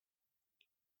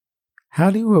How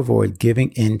do you avoid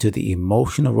giving in to the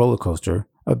emotional roller coaster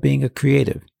of being a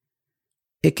creative?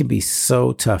 It can be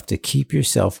so tough to keep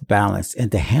yourself balanced and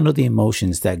to handle the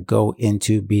emotions that go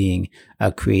into being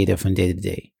a creative from day to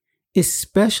day,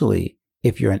 especially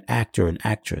if you're an actor and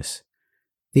actress.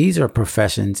 These are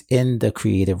professions in the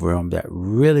creative realm that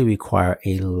really require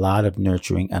a lot of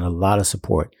nurturing and a lot of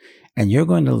support. And you're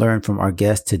going to learn from our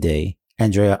guest today,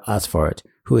 Andrea Osvart,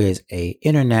 who is an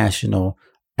international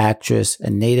actress, a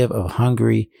native of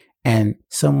Hungary, and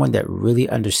someone that really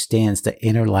understands the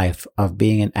inner life of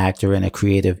being an actor and a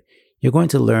creative. You're going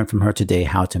to learn from her today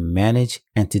how to manage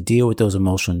and to deal with those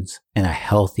emotions in a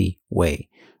healthy way.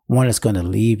 One that's going to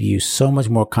leave you so much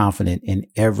more confident in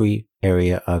every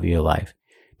area of your life.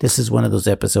 This is one of those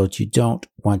episodes you don't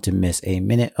want to miss a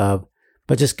minute of,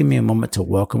 but just give me a moment to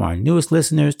welcome our newest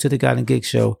listeners to the God and Gig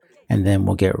Show, and then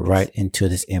we'll get right into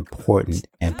this important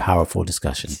and powerful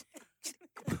discussion.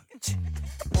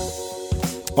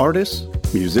 Artists,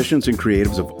 musicians, and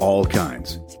creatives of all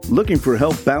kinds. Looking for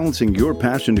help balancing your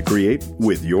passion to create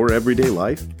with your everyday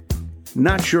life?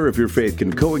 Not sure if your faith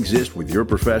can coexist with your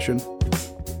profession?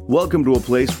 Welcome to a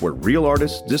place where real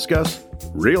artists discuss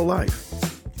real life.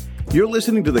 You're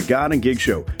listening to the God and Gig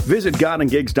Show. Visit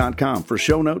godandgigs.com for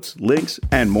show notes, links,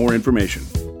 and more information.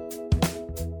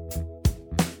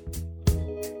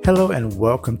 Hello and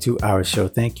welcome to our show.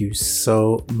 Thank you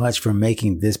so much for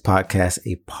making this podcast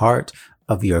a part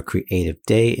of your creative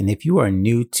day. And if you are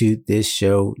new to this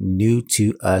show, new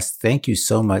to us, thank you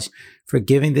so much for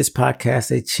giving this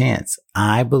podcast a chance.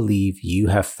 I believe you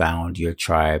have found your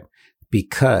tribe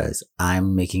because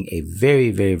I'm making a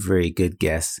very, very, very good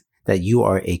guess that you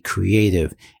are a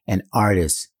creative, an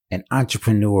artist, an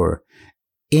entrepreneur,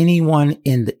 anyone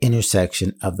in the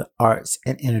intersection of the arts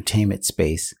and entertainment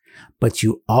space. But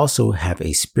you also have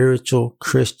a spiritual,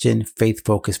 Christian,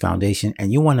 faith-focused foundation,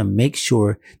 and you want to make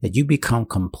sure that you become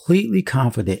completely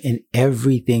confident in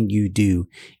everything you do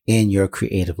in your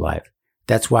creative life.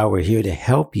 That's why we're here to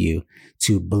help you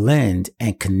to blend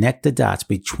and connect the dots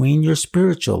between your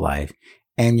spiritual life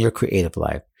and your creative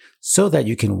life so that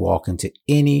you can walk into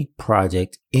any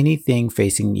project, anything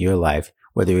facing your life,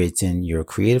 whether it's in your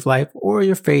creative life or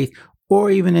your faith or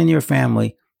even in your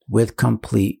family, with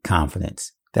complete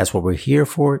confidence. That's what we're here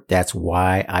for. That's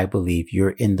why I believe you're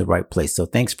in the right place. So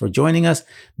thanks for joining us.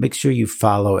 Make sure you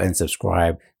follow and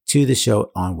subscribe to the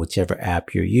show on whichever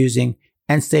app you're using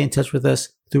and stay in touch with us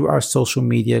through our social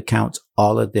media accounts.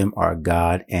 All of them are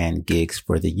God and Gigs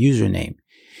for the username.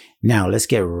 Now let's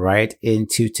get right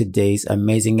into today's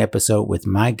amazing episode with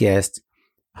my guest,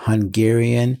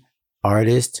 Hungarian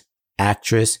artist,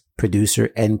 actress, producer,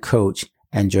 and coach,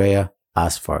 Andrea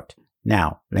Osvart.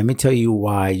 Now, let me tell you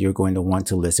why you're going to want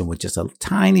to listen with just a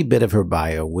tiny bit of her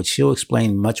bio, which she'll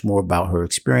explain much more about her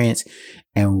experience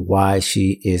and why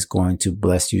she is going to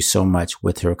bless you so much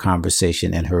with her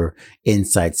conversation and her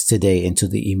insights today into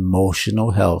the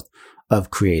emotional health of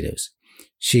creatives.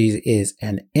 She is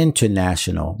an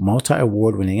international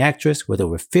multi-award winning actress with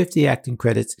over 50 acting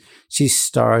credits. She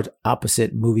starred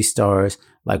opposite movie stars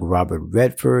like Robert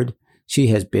Redford. She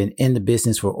has been in the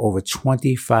business for over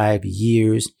 25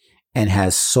 years. And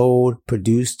has sold,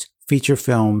 produced feature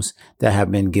films that have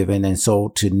been given and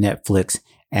sold to Netflix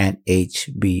and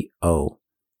HBO.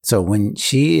 So when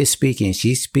she is speaking,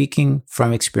 she's speaking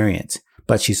from experience,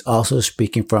 but she's also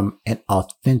speaking from an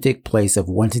authentic place of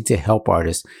wanting to help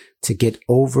artists to get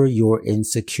over your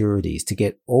insecurities, to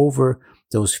get over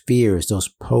those fears, those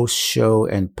post-show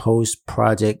and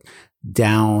post-project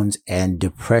downs and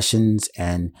depressions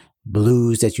and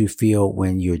blues that you feel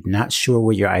when you're not sure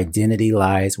where your identity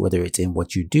lies, whether it's in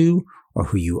what you do or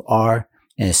who you are,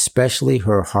 and especially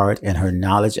her heart and her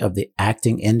knowledge of the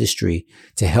acting industry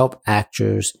to help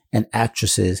actors and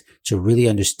actresses to really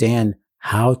understand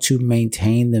how to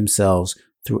maintain themselves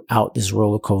throughout this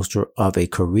roller coaster of a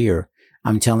career.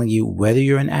 I'm telling you, whether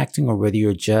you're in acting or whether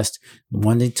you're just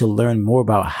wanting to learn more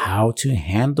about how to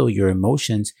handle your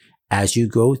emotions as you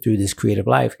go through this creative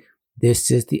life,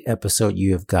 this is the episode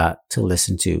you have got to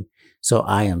listen to. So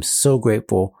I am so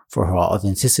grateful for her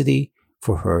authenticity,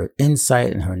 for her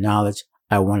insight and her knowledge.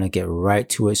 I want to get right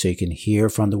to it so you can hear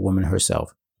from the woman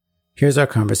herself. Here's our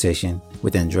conversation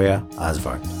with Andrea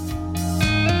Osvart.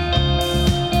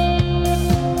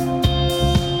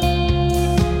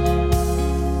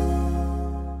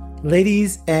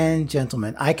 Ladies and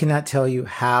gentlemen, I cannot tell you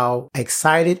how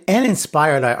excited and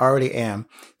inspired I already am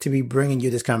to be bringing you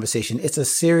this conversation. It's a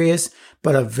serious,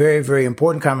 but a very, very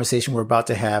important conversation we're about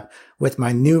to have with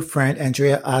my new friend,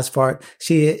 Andrea Osvart.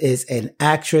 She is an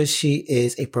actress. She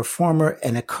is a performer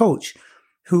and a coach.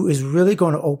 who is really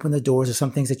going to open the doors to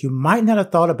some things that you might not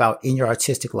have thought about in your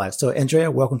artistic life. So Andrea,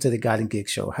 welcome to the Guide and Gig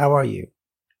Show. How are you?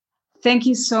 Thank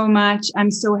you so much. I'm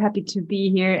so happy to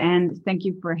be here, and thank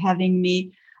you for having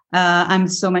me. I'm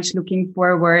so much looking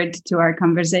forward to our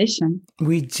conversation.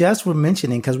 We just were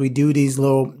mentioning, because we do these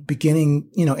little beginning,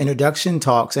 introduction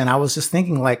talks. And I was just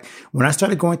thinking, like, when I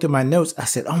started going through my notes, I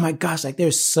said, oh my gosh, like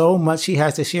there's so much she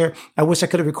has to share. I wish I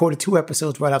could have recorded 2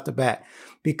 episodes right off the bat,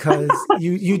 because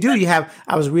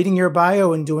I was reading your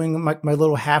bio and doing my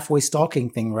little halfway stalking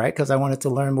thing, right? Because I wanted to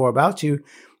learn more about you.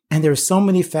 And there's so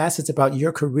many facets about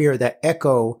your career that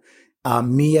echo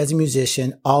me as a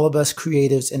musician, all of us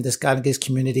creatives in this Guide and Gigs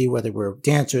community, whether we're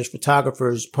dancers,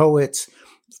 photographers, poets,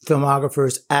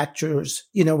 filmographers, actors,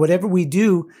 whatever we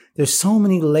do, there's so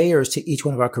many layers to each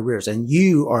one of our careers. And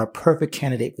you are a perfect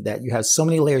candidate for that. You have so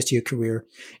many layers to your career,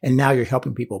 and now you're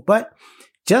helping people. But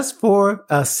just for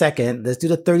a second, let's do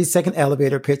the 30-second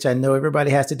elevator pitch. I know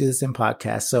everybody has to do this in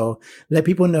podcasts. So let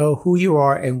people know who you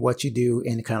are and what you do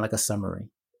in kind of like a summary.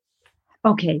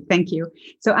 Okay, thank you.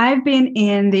 So I've been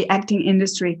in the acting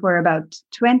industry for about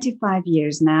 25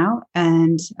 years now.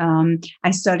 And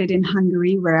I started in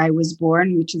Hungary, where I was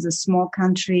born, which is a small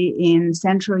country in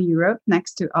Central Europe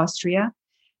next to Austria.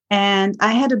 And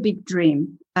I had a big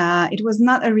dream. It was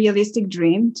not a realistic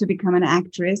dream to become an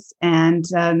actress and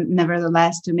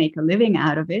nevertheless to make a living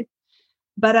out of it.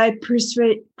 But I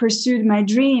pursued my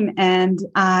dream, and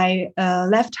I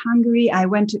left Hungary. I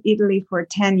went to Italy for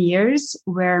 10 years,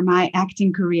 where my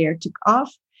acting career took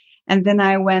off. And then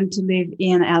I went to live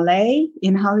in LA,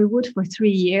 in Hollywood, for 3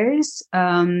 years.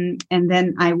 And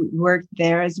then I worked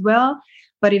there as well.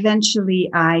 But eventually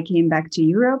I came back to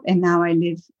Europe, and now I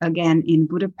live again in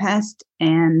Budapest,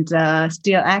 and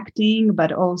still acting,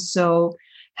 but also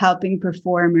helping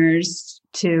performers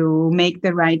to make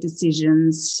the right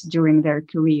decisions during their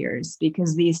careers,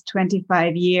 because these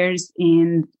 25 years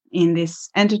in this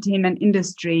entertainment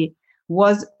industry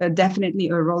was definitely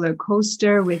a roller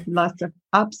coaster with lots of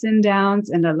ups and downs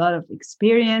and a lot of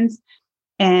experience.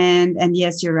 And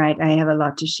yes, you're right. I have a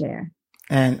lot to share.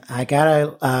 And I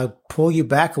gotta pull you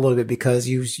back a little bit, because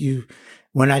you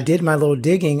when I did my little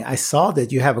digging, I saw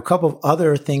that you have a couple of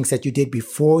other things that you did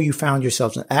before you found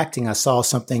yourself in acting. I saw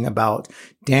something about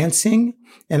dancing,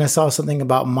 and I saw something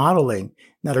about modeling.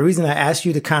 Now, the reason I asked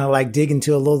you to kind of like dig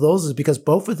into a little of those is because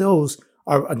both of those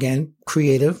are, again,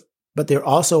 creative, but they're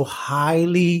also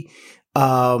highly,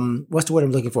 what's the word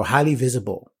I'm looking for? Highly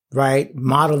visible, right?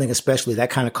 Modeling, especially, that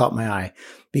kind of caught my eye,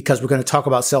 because we're going to talk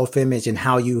about self-image and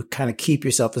how you kind of keep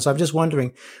yourself. And so I'm just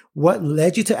wondering, what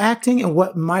led you to acting, and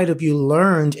what might have you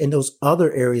learned in those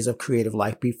other areas of creative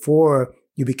life before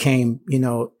you became,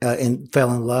 and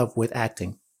fell in love with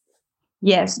acting?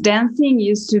 Yes, dancing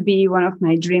used to be one of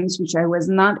my dreams, which I was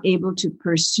not able to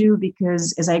pursue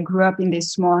because as I grew up in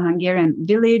this small Hungarian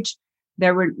village,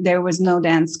 there was no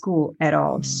dance school at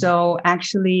all. Mm. So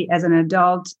actually, as an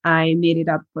adult, I made it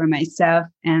up for myself,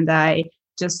 and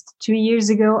just 2 years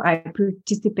ago, I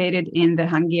participated in the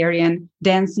Hungarian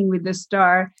Dancing with the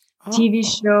Star TV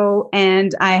show,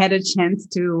 and I had a chance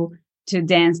to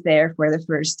dance there for the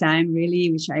first time,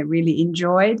 really, which I really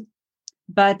enjoyed.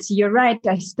 But you're right,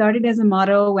 I started as a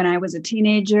model when I was a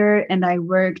teenager, and I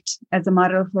worked as a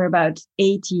model for about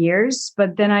 8 years,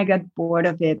 but then I got bored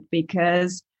of it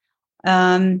because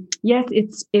yes,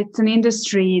 it's an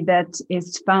industry that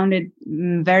is founded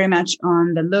very much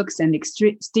on the looks and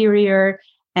exterior.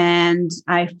 And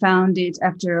I found it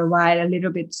after a while a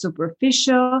little bit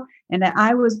superficial. And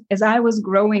as I was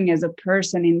growing as a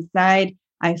person inside,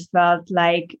 I felt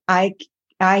like I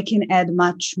can add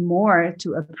much more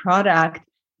to a product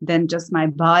than just my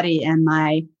body and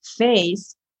my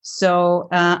face. So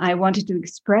I wanted to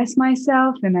express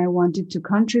myself, and I wanted to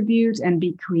contribute and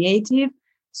be creative.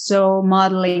 So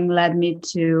modeling led me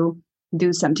to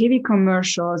do some TV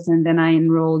commercials, and then I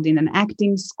enrolled in an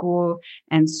acting school,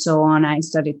 and so on. I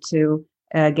started to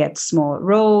get small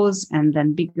roles, and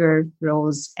then bigger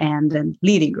roles, and then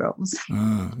leading roles.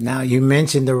 Now, you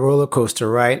mentioned the roller coaster,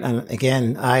 right? And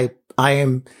again, I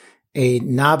am a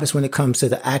novice when it comes to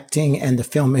the acting and the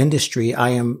film industry.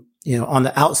 I am, on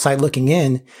the outside looking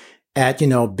in at,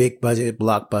 big budget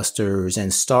blockbusters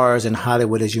and stars in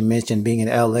Hollywood, as you mentioned, being in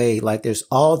LA. Like, there's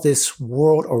all this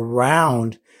world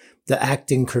around the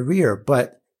acting career,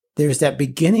 but there's that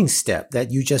beginning step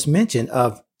that you just mentioned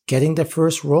of getting the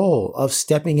first role, of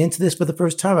stepping into this for the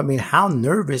first time. I mean, how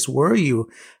nervous were you?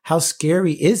 How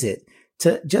scary is it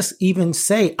to just even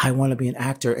say, I want to be an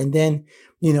actor, and then,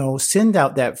 send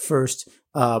out that first,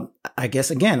 I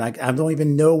guess, again, I don't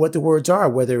even know what the words are,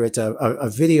 whether it's a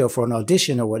video for an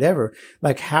audition or whatever.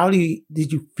 Like, how did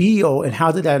you feel, and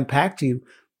how did that impact you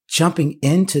jumping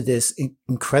into this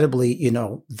incredibly,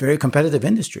 very competitive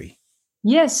industry?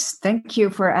 Yes, thank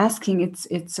you for asking.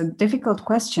 It's a difficult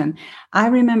question. I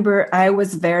remember I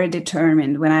was very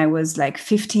determined when I was like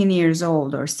 15 years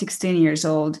old or 16 years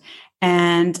old,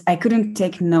 and I couldn't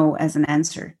take no as an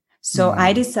answer. So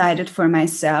I decided for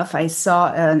myself, I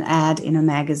saw an ad in a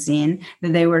magazine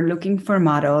that they were looking for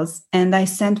models, and I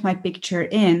sent my picture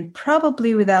in,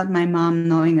 probably without my mom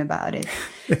knowing about it.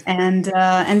 And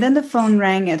then the phone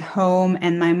rang at home,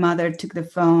 and my mother took the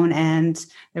phone, and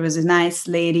there was a nice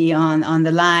lady on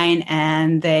the line,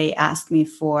 and they asked me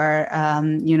for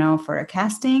for a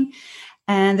casting.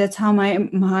 And that's how my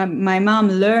mom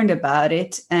learned about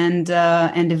it, and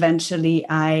eventually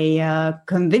I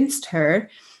convinced her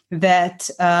that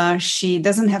she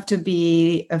doesn't have to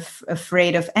be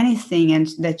afraid of anything, and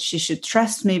that she should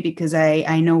trust me because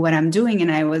I know what I'm doing.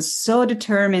 And I was so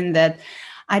determined that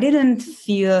I didn't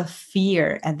feel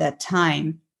fear at that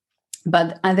time.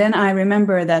 But then I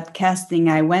remember that casting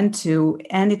I went to,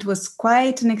 and it was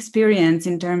quite an experience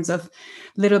in terms of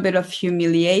a little bit of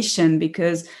humiliation,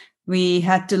 because we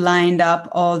had to line up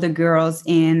all the girls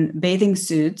in bathing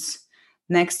suits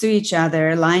next to each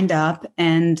other, lined up,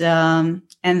 and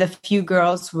the few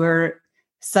girls were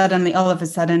suddenly, all of a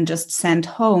sudden, just sent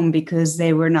home because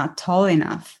they were not tall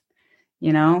enough,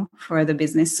 for the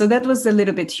business. So that was a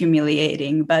little bit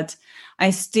humiliating, but I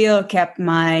still kept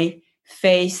my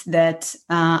faith that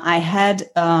I had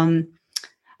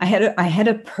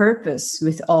a purpose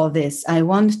with all this. I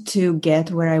want to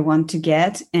get where I want to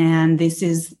get, and this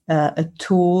is a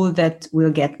tool that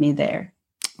will get me there.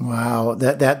 Wow,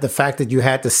 that the fact that you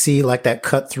had to see like that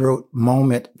cutthroat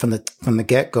moment from the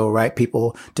get-go, right?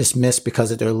 People dismissed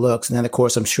because of their looks. And then of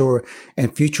course, I'm sure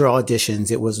in future auditions,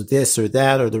 it was this or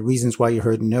that, or the reasons why you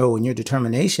heard no, and your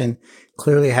determination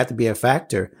clearly had to be a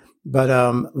factor. But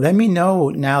let me know,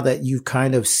 now that you've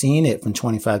kind of seen it from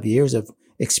 25 years of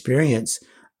experience,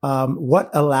 what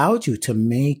allowed you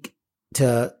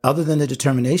other than the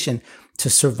determination, to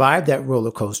survive that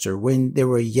roller coaster when there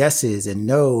were yeses and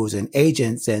nos and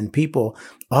agents and people,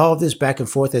 all of this back and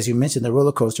forth. As you mentioned, the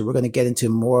roller coaster, we're going to get into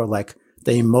more like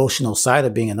the emotional side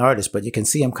of being an artist, but you can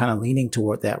see I'm kind of leaning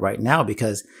toward that right now,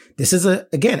 because this is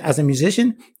again, as a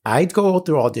musician, I'd go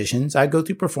through auditions, I'd go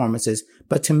through performances,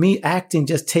 but to me, acting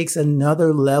just takes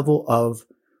another level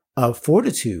of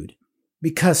fortitude,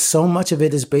 because so much of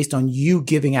it is based on you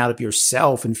giving out of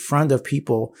yourself in front of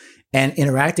people and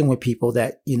interacting with people,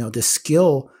 that, the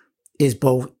skill is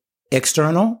both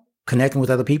external, connecting with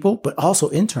other people, but also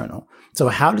internal. So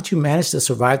how did you manage to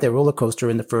survive that roller coaster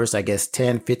in the first, I guess,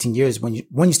 10, 15 years when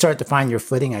you started to find your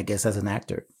footing, I guess, as an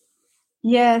actor?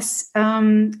 Yes,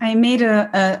 I made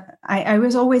I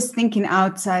was always thinking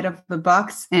outside of the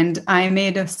box, and I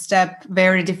made a step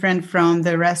very different from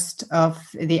the rest of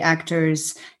the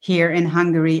actors here in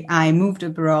Hungary. I moved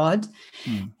abroad,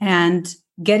 and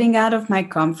getting out of my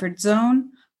comfort zone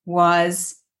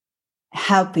was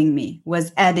helping me,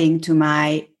 was adding to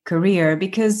my career,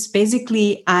 because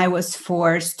basically I was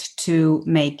forced to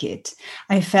make it.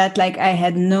 I felt like I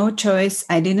had no choice.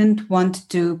 I didn't want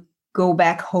to go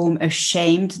back home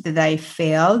ashamed that I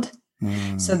failed.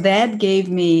 So that gave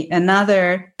me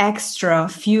another extra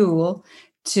fuel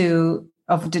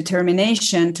of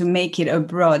determination to make it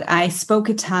abroad. I spoke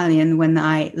Italian when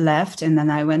I left, and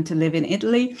then I went to live in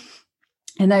Italy.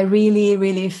 And I really,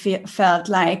 really felt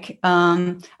like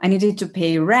I needed to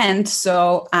pay rent.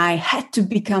 So I had to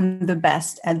become the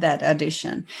best at that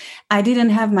audition. I didn't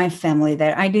have my family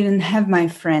there. I didn't have my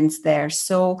friends there.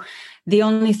 So the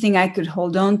only thing I could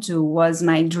hold on to was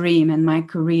my dream and my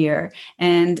career.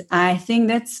 And I think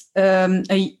that's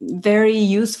a very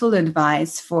useful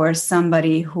advice for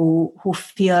somebody who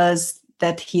feels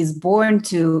that he's born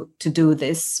to do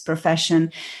this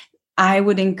profession. I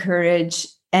would encourage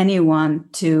anyone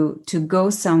to go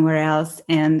somewhere else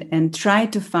and try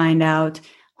to find out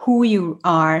who you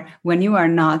are when you are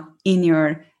not in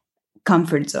your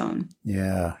comfort zone.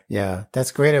 Yeah.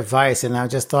 That's great advice. And I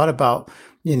just thought about,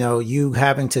 you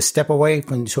having to step away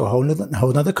to a whole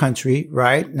nother country,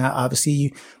 right? Now,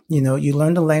 obviously, you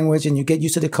learn the language and you get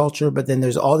used to the culture, but then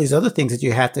there's all these other things that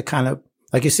you have to kind of,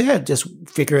 like you said, just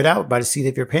figure it out by the seat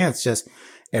of your pants. Just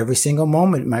every single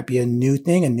moment might be a new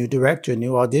thing, a new director, a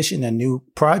new audition, a new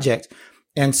project.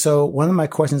 And so one of my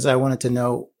questions I wanted to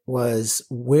know was,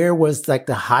 where was like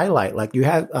the highlight? Like, you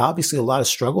had obviously a lot of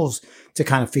struggles to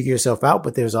kind of figure yourself out,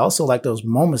 but there's also like those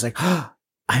moments like, oh,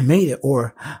 I made it,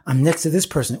 or I'm next to this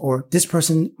person, or this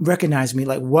person recognized me.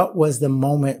 Like, what was the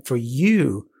moment for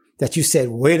you that you said,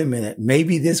 wait a minute,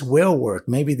 maybe this will work.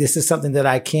 Maybe this is something that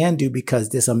I can do because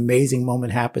this amazing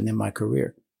moment happened in my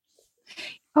career?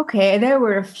 Okay, there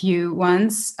were a few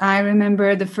ones. I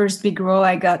remember the first big role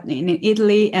I got in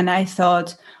Italy, and I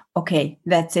thought, okay,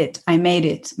 that's it. I made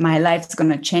it. My life's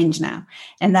going to change now.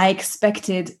 And I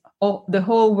expected the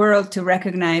whole world to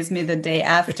recognize me the day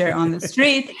after on the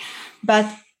street. But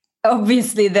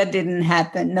obviously, that didn't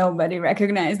happen. Nobody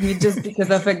recognized me just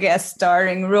because of a guest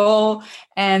starring role.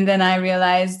 And then I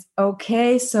realized,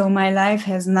 okay, so my life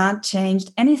has not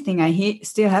changed anything. I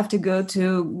still have to go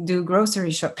to do grocery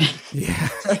shopping. Yeah.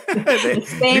 The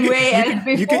same way as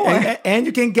before. You can, and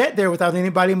you can get there without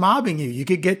anybody mobbing you. You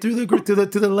could get through to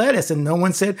the lettuce, and no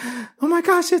one said, "Oh my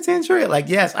gosh, it's Andrea." Like,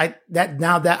 yes,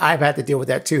 now that I've had to deal with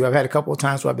that too. I've had a couple of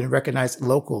times where I've been recognized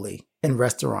locally in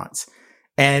restaurants,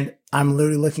 and I'm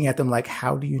literally looking at them like,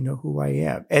 "How do you know who I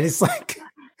am?" And it's like,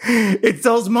 it's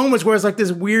those moments where it's like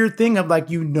this weird thing of like,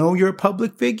 you're a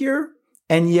public figure,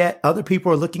 and yet other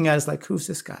people are looking at us like, "Who's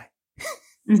this guy?"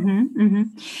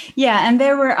 Yeah, and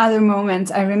there were other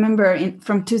moments. I remember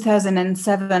from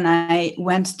 2007, I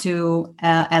went to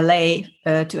LA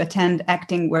to attend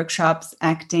acting workshops,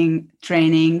 acting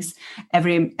trainings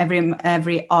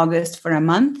every August for a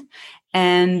month.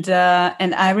 And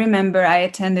I remember I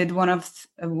attended one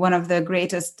of the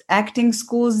greatest acting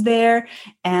schools there.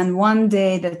 And one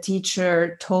day the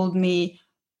teacher told me,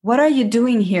 "What are you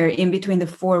doing here in between the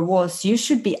four walls? You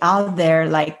should be out there,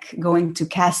 like going to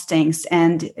castings,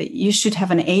 and you should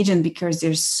have an agent because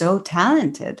you're so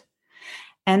talented."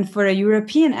 And for a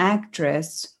European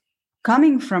actress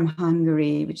coming from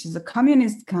Hungary, which is a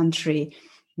communist country,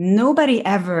 nobody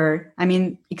ever, I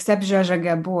mean, except Zsa Zsa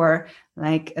Gabor,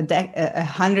 like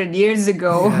 100 years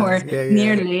ago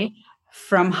nearly,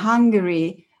 from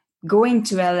Hungary, going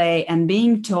to LA and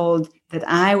being told that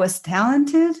I was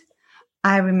talented.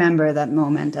 I remember that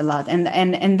moment a lot. And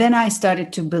then I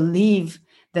started to believe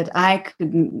that I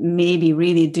could maybe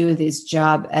really do this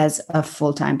job as a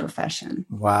full-time profession.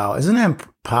 Wow. Isn't that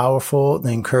powerful?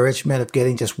 The encouragement of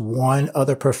getting just one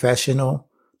other professional,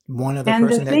 one other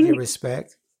person that you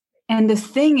respect. And the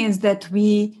thing is that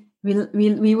we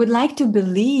would like to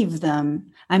believe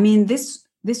them. I mean, this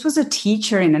was a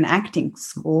teacher in an acting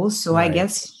school, so right. I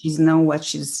guess she's know what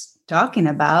she's talking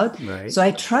about. Right. So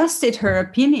I trusted her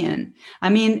opinion. I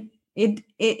mean,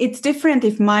 it's different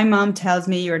if my mom tells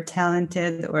me you're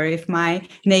talented or if my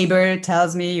neighbor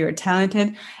tells me you're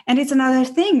talented. And it's another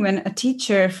thing when a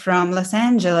teacher from Los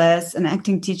Angeles, an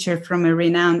acting teacher from a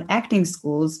renowned acting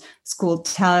school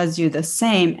tells you the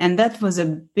same. And that was a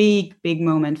big, big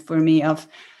moment for me of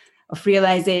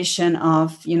realization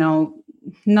of,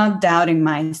 not doubting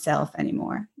myself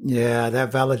anymore. Yeah,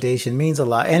 that validation means a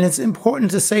lot. And it's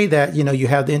important to say that, you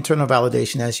have the internal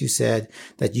validation, as you said,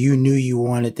 that you knew you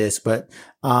wanted this, but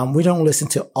we don't listen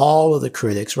to all of the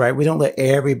critics, right? We don't let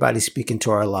everybody speak into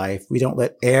our life. We don't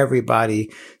let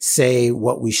everybody say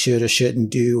what we should or shouldn't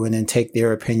do and then take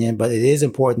their opinion. But it is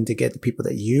important to get the people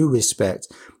that you respect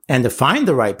and to find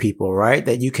the right people, right,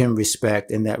 that you can respect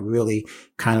and that really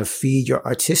kind of feed your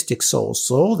artistic soul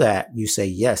so that you say,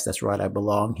 yes, that's right, I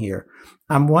belong here.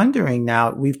 I'm wondering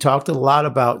now, we've talked a lot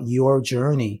about your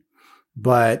journey,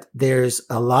 but there's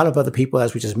a lot of other people,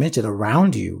 as we just mentioned,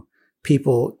 around you,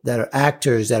 people that are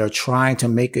actors that are trying to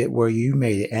make it where you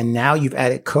made it. And now you've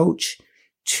added coach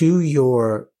to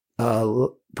your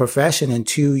profession and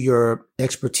to your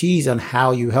expertise on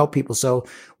how you help people. So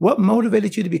what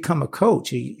motivated you to become a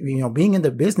coach? Being in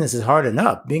the business is hard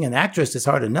enough. Being an actress is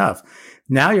hard enough.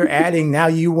 Now you're adding, now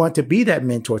you want to be that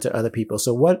mentor to other people.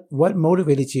 So what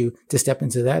motivated you to step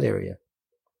into that area?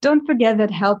 Don't forget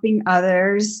that helping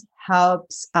others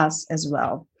helps us as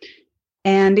well.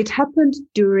 And it happened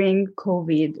during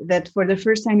COVID that for the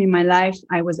first time in my life,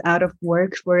 I was out of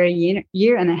work for a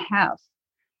year and a half.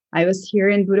 I was here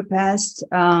in Budapest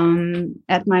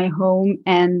at my home,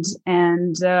 and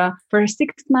for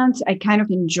 6 months, I kind of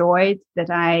enjoyed that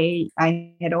I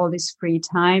had all this free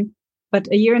time. But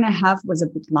a year and a half was a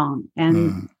bit long.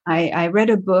 And I read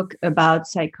a book about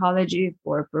psychology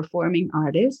for performing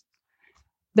artists.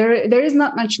 There is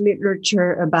not much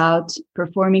literature about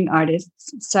performing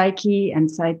artists' psyche and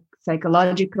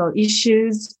psychological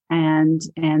issues and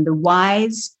the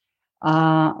whys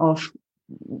of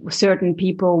certain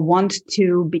people want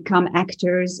to become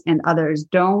actors and others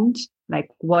don't. Like,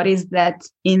 what is that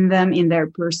in them, in their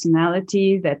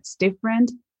personality that's different?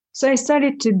 So I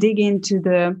started to dig into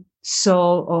the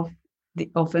soul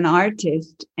of an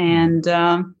artist, and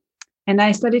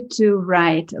I started to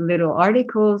write little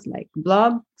articles, like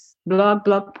blog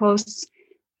posts,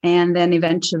 and then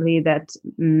eventually that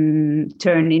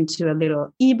turned into a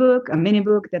little ebook, a mini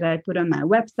book that I put on my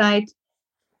website.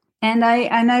 And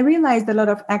I realized a lot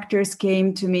of actors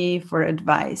came to me for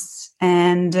advice,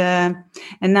 and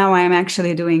now I'm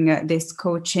actually doing this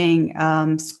coaching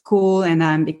school, and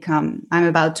I'm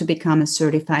about to become a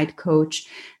certified coach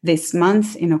this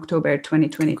month in October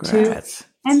 2022. Congrats.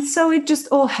 And so it just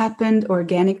all happened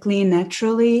organically,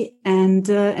 naturally, and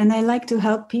I like to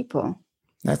help people.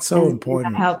 That's so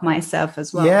important. And help myself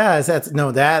as well. Yes,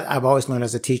 that I've always learned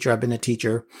as a teacher. I've been a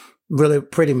teacher really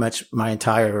pretty much my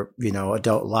entire,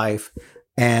 adult life.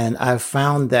 And I've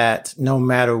found that no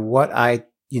matter what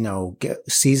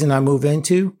season I move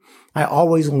into, I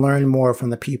always learn more from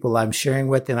the people I'm sharing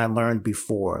with than I learned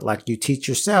before. Like you teach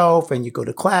yourself and you go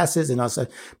to classes and all that.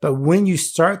 But when you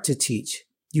start to teach,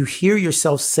 you hear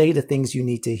yourself say the things you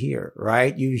need to hear,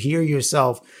 right? You hear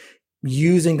yourself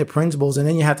using the principles, and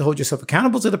then you have to hold yourself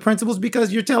accountable to the principles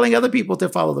because you're telling other people to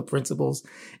follow the principles.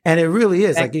 And it really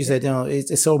is, like you said,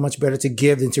 it's so much better to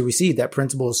give than to receive. That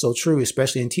principle is so true,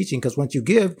 especially in teaching, because once you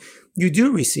give, you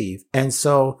do receive. And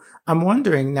so I'm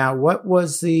wondering now, what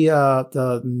was the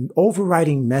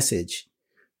overriding message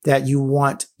that you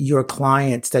want your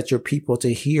clients, that your people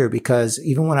to hear? Because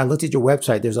even when I looked at your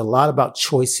website, there's a lot about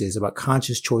choices, about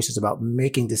conscious choices, about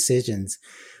making decisions.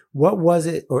 What was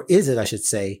it, or is it, I should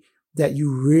say, that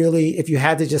you really, if you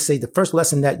had to just say the first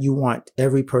lesson that you want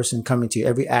every person coming to you,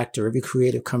 every actor, every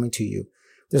creative coming to you,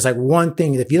 there's like one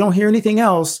thing, if you don't hear anything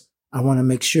else, I want to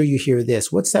make sure you hear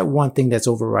this. What's that one thing that's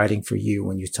overriding for you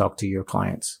when you talk to your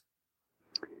clients?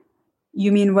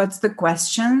 You mean, what's the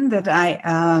question that I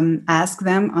ask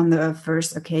them on the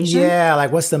first occasion? Yeah,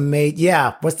 like what's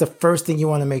the first thing you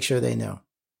want to make sure they know?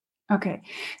 Okay.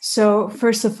 So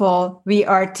first of all, we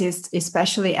artists,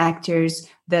 especially actors,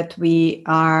 that we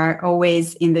are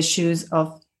always in the shoes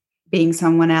of being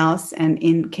someone else and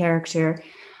in character.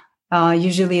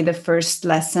 Usually the first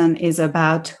lesson is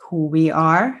about who we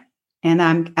are. And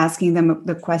I'm asking them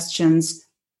the questions,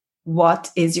 what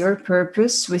is your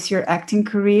purpose with your acting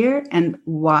career and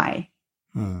why?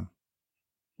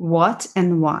 What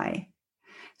and why?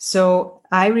 So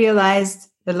I realized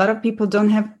a lot of people don't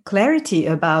have clarity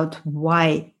about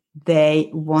why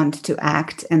they want to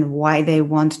act and why they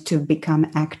want to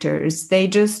become actors. They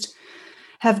just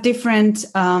have different,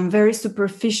 very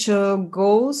superficial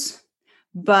goals.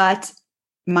 But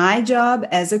my job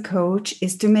as a coach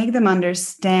is to make them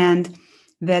understand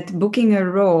that booking a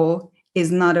role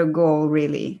is not a goal,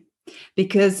 really,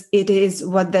 because it is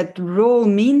what that role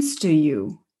means to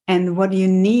you and what you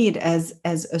need as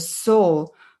a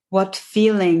soul. What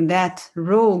feeling that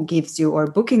role gives you, or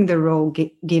booking the role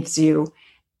gives you,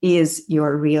 is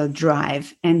your real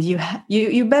drive. And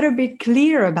you better be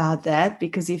clear about that,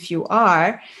 because if you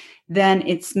are, then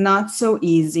it's not so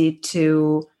easy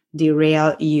to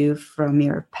derail you from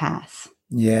your path.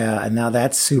 Yeah, and now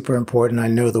that's super important. I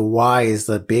know the why is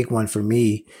the big one for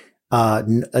me.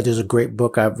 There's a great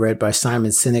book I've read by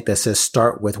Simon Sinek that says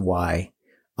start with why.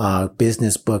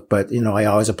 Business book, but I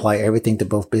always apply everything to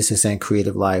both business and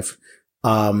creative life.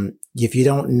 If you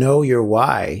don't know your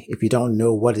why, if you don't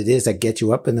know what it is that gets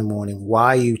you up in the morning,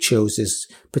 why you chose this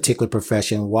particular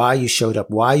profession, why you showed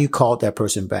up, why you called that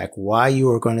person back, why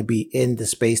you are going to be in the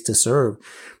space to serve,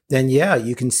 then yeah,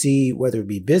 you can see whether it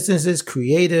be businesses,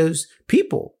 creatives,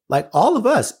 people, like all of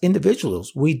us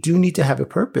individuals, we do need to have a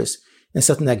purpose and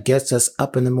something that gets us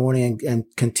up in the morning and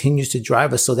continues to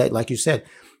drive us, so that, like you said,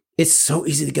 it's so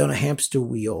easy to get on a hamster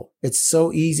wheel. It's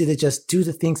so easy to just do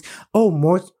the things. Oh,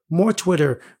 more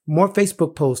Twitter, more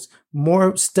Facebook posts,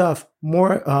 more stuff,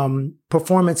 more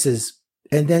performances.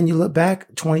 And then you look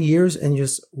back 20 years and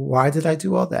just, why did I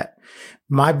do all that?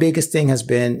 My biggest thing has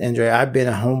been, Andrea, I've been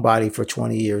a homebody for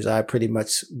 20 years. I pretty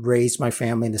much raised my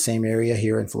family in the same area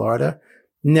here in Florida.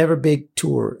 Never did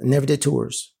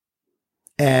tours.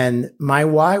 And my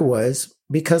why was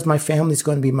because my family's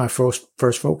going to be my first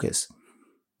focus.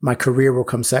 My career will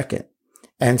come second.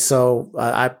 And so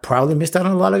I probably missed out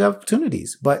on a lot of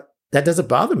opportunities, but that doesn't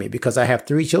bother me because I have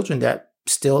 3 children that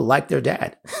still like their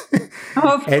dad.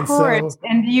 Of course.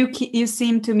 And you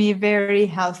seem to me very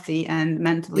healthy and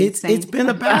mentally sane. It's been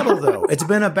a battle though. It's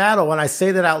been a battle. And I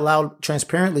say that out loud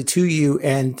transparently to you,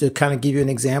 and to kind of give you an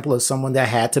example of someone that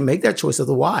had to make that choice of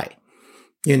the why,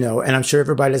 and I'm sure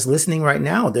everybody that's listening right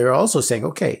now, they're also saying,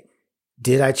 okay,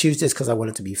 did I choose this because I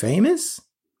wanted to be famous?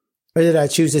 Or did I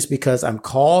choose this because I'm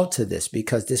called to this,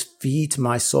 because this feeds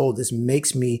my soul, this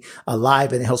makes me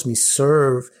alive, and it helps me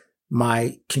serve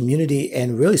my community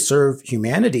and really serve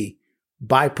humanity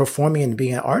by performing and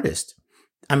being an artist?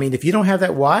 I mean, if you don't have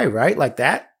that why, right, like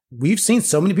that, we've seen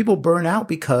so many people burn out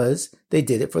because they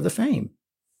did it for the fame.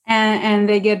 And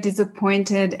they get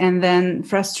disappointed and then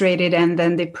frustrated and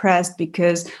then depressed,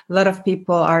 because a lot of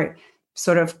people are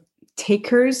sort of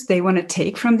takers. They want to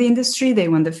take from the industry. They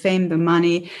want the fame, the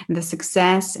money, and the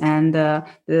success, and the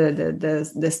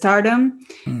stardom.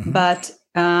 Mm-hmm. But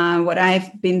what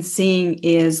I've been seeing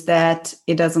is that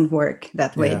it doesn't work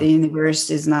that way. Yeah. The universe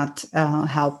is not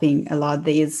helping a lot of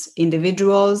these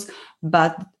individuals,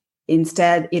 but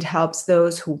instead it helps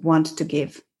those who want to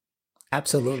give.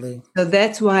 Absolutely. So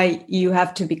that's why you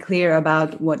have to be clear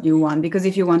about what you want, because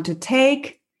if you want to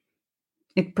take,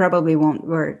 it probably won't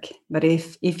work. But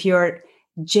if your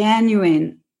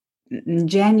genuine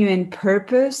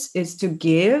purpose is to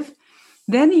give,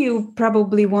 then you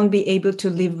probably won't be able to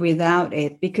live without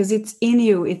it, because it's in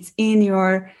you, it's in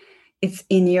your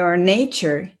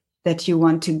nature that you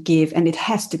want to give, and it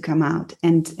has to come out,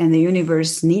 and the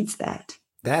universe needs that.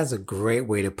 That's a great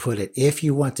way to put it. If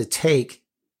you want to take,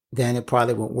 then it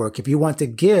probably won't work. If you want to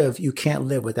give, you can't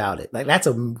live without it. Like, that's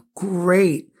a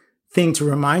great thing to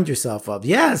remind yourself of.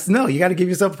 Yes, no, you got to give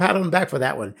yourself a pat on the back for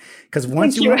that one. Because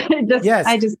once I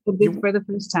just did it for the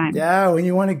first time. Yeah, when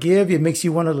you want to give, it makes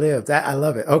you want to live. That, I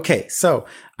love it. Okay, so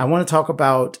I want to talk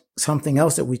about something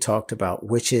else that we talked about,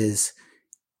 which is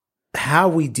how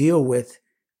we deal with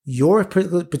your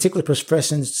particular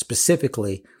profession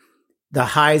specifically, the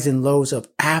highs and lows of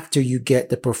after you get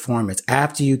the performance,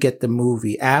 after you get the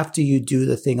movie, after you do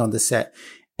the thing on the set.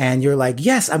 And you're like,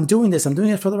 yes, I'm doing this. I'm doing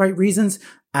it for the right reasons.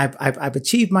 I've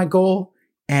achieved my goal,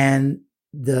 and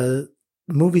the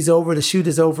movie's over. The shoot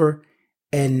is over.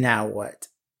 And now what?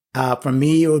 For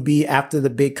me, it would be after the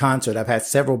big concert. I've had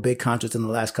several big concerts in the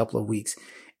last couple of weeks.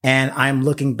 And I'm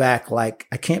looking back like,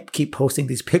 I can't keep posting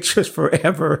these pictures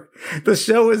forever. The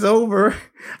show is over.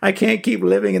 I can't keep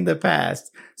living in the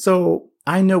past. So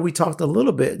I know we talked a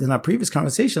little bit in our previous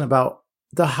conversation about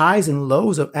the highs and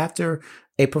lows of after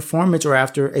a performance or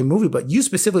after a movie. But you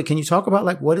specifically, can you talk about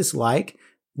like what it's like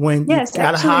when you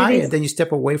got a high and then you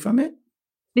step away from it?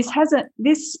 This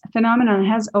phenomenon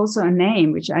has also a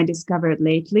name, which I discovered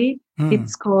lately.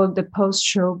 It's called the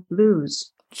post-show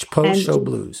blues. Post-show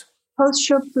blues.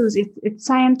 Post-show blues. It's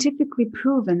scientifically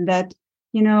proven that,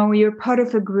 you're part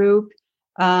of a group,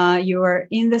 you're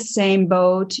in the same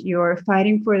boat, you're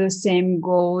fighting for the same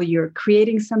goal, you're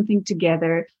creating something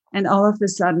together, and all of a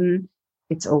sudden,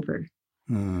 it's over.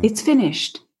 It's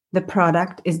finished. The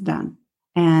product is done,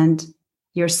 and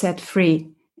you're set free,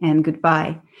 and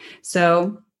goodbye.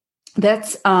 So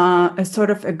that's a sort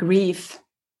of a grief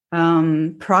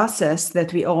process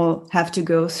that we all have to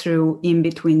go through in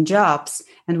between jobs,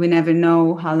 and we never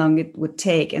know how long it would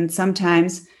take. And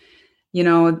sometimes,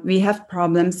 we have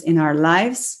problems in our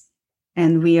lives,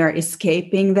 and we are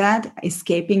escaping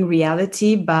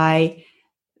reality by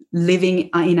living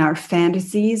in our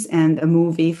fantasies. And a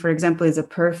movie, for example, is a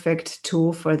perfect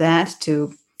tool for that,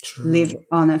 to live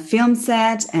on a film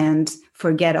set and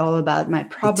forget all about my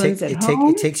problems at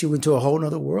home. It takes you into a whole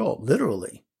nother world,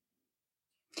 literally.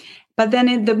 But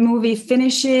then the movie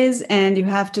finishes, and you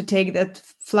have to take that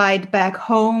flight back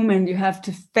home, and you have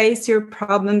to face your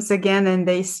problems again, and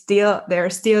they're still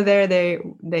there.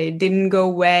 They didn't go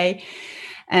away,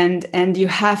 and you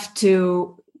have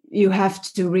to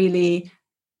really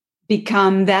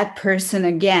become that person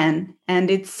again.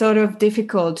 And it's sort of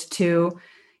difficult to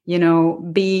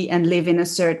be and live in a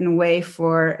certain way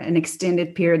for an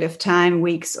extended period of time,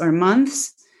 weeks or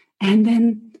months, and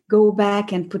then go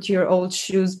back and put your old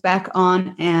shoes back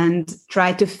on and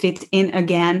try to fit in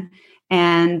again.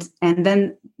 And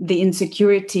then the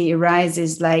insecurity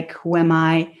arises, like, who am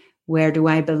I? Where do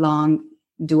I belong?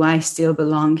 Do I still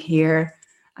belong here?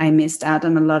 I missed out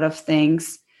on a lot of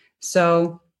things.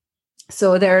 So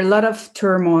there are a lot of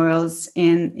turmoils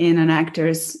in an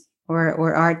actor's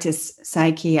or artist's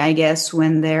psyche, I guess,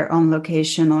 when they're on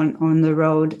location on the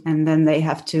road, and then they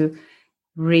have to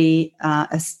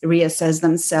reassess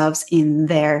themselves in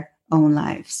their own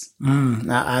lives.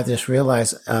 Now I just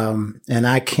realized, and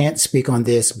I can't speak on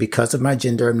this because of my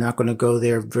gender. I'm not going to go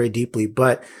there very deeply,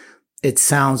 but it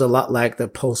sounds a lot like the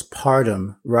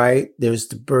postpartum, right? There's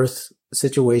the birth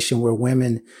situation where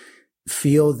women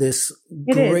feel this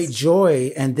great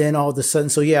joy, and then all of a sudden,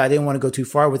 so yeah, I didn't want to go too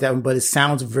far with that one, but it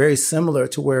sounds very similar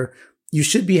to where you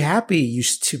should be happy. You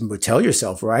should tell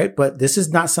yourself, right? But this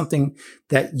is not something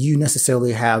that you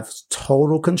necessarily have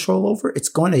total control over. It's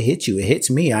going to hit you. It hits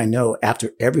me. I know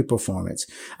after every performance,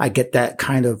 I get that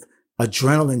kind of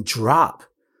adrenaline drop.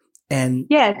 And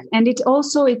yes, and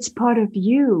it's part of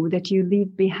you that you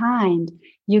leave behind.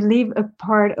 You leave a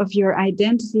part of your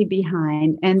identity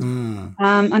behind. And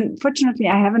unfortunately,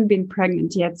 I haven't been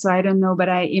pregnant yet, so I don't know. But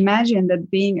I imagine that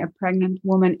being a pregnant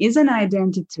woman is an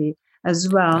identity as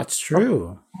well. That's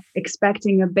true.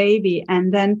 Expecting a baby,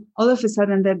 and then all of a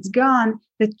sudden that's gone.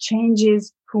 That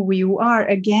changes who you are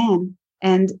again.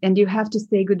 and you have to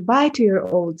say goodbye to your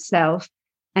old self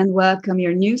and welcome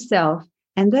your new self.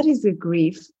 And that is a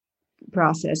grief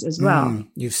process as well.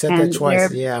 You've said that And there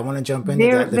twice. Yeah, I want to jump into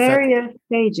are that. The fact, various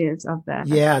stages of that.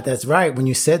 yeah, that's right. When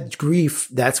you said grief,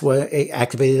 that's what it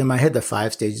activated in my head, the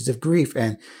 5 stages of grief.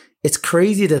 And it's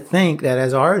crazy to think that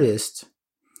as artists,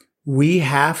 we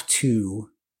have to,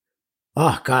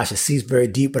 oh gosh, it seems very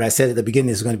deep, but I said at the beginning,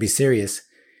 this is going to be serious.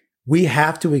 We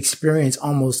have to experience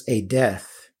almost a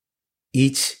death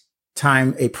each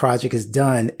time a project is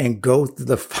done and go through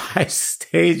the 5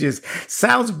 stages.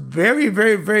 Sounds very,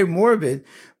 very, very morbid,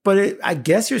 but I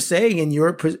guess you're saying in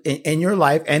your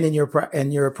life and in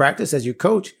your practice as your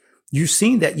coach, you've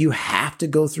seen that you have to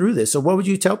go through this. So what would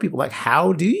you tell people? Like,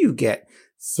 how do you get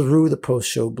through the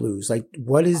post-show blues? Like,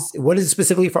 what is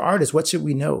specifically for artists? What should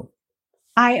we know?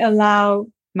 I allow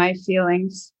my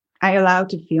feelings. I allow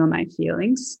to feel my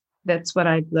feelings. That's what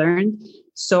I've learned.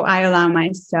 So I allow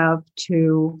myself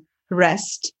to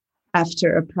rest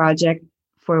after a project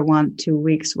for 1-2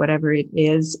 weeks, whatever it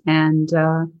is, and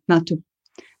not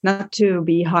to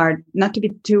be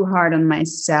too hard on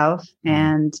myself,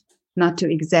 and not to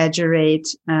exaggerate,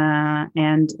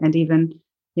 and even,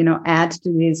 add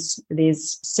to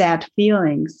these sad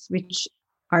feelings, which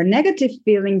are negative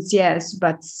feelings, yes,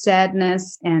 but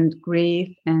sadness and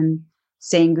grief and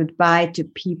saying goodbye to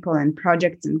people and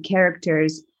projects and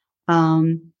characters.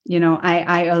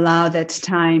 I allow that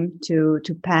time to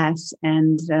pass,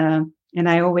 and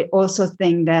I always also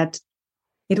think that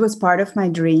it was part of my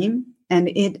dream, and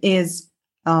it is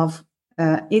on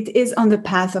the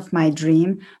path of my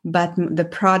dream, but the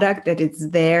product that it's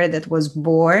there, that was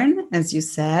born, as you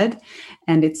said,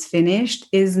 and it's finished,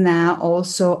 is now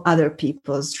also other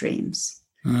people's dreams.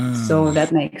 So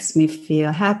that makes me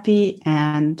feel happy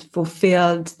and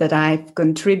fulfilled that I've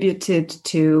contributed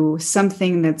to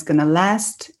something that's going to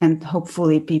last and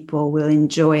hopefully people will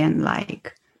enjoy and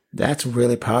like. That's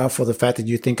really powerful. The fact that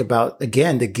you think about,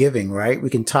 again, the giving, right? We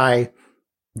can tie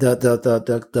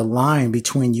the line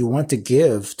between you want to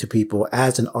give to people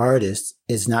as an artist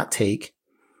is not take.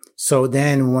 So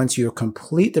then once you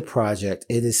complete the project,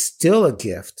 it is still a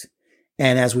gift.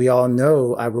 And as we all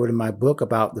know, I wrote in my book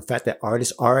about the fact that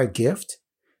artists are a gift,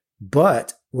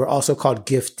 but we're also called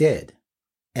gifted.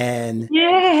 And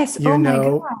yes, my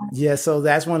God. Yeah. So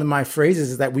that's one of my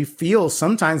phrases, is that we feel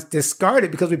sometimes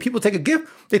discarded because when people take a gift,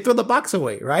 they throw the box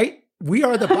away, right? We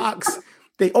are the box.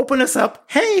 They open us up.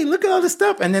 Hey, look at all this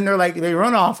stuff. And then they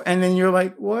run off. And then you're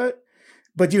like, what?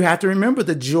 But you have to remember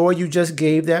the joy you just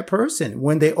gave that person.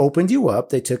 When they opened you up,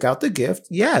 they took out the gift.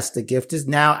 Yes, the gift is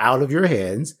now out of your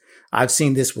hands. I've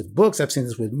seen this with books. I've seen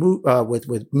this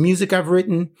with music I've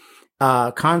written,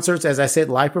 concerts, as I said,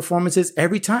 live performances.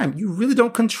 Every time, you really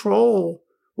don't control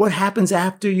what happens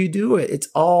after you do it. It's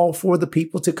all for the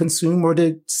people to consume, or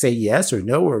to say yes or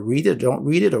no, or read it, or don't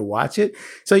read it, or watch it.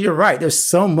 So you're right. There's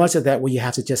so much of that where you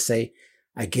have to just say,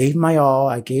 I gave my all.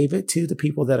 I gave it to the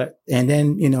people and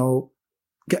then,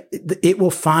 it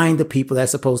will find the people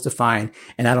that's supposed to find,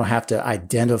 and I don't have to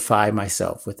identify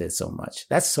myself with it so much.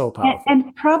 That's so powerful.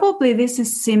 And probably this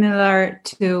is similar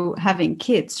to having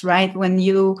kids, right? When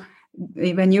you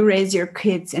raise your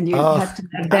kids and you have to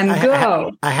let them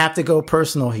go. I have to go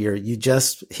personal here. You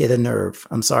just hit a nerve.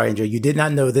 I'm sorry, Andrea. You did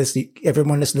not know this.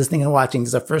 Everyone that's listening and watching, this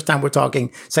is the first time we're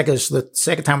talking,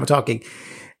 second time we're talking.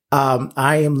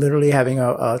 I am literally having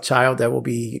a child that will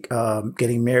be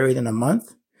getting married in a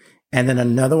month. And then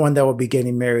another one that will be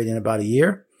getting married in about a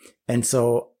year. And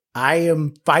so I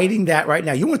am fighting that right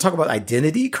now. You want to talk about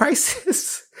identity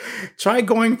crisis? Try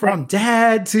going from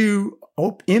dad to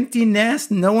empty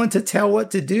nest, no one to tell what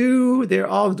to do. They're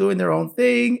all doing their own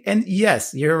thing. And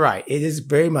yes, you're right. It is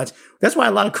very much. That's why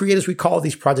a lot of creators, we call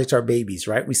these projects our babies,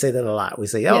 right? We say that a lot. We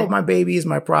say, oh, my baby is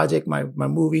my project, my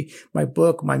movie, my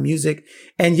book, my music.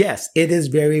 And yes, it is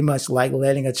very much like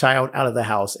letting a child out of the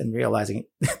house and realizing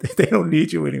they don't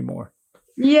need you anymore.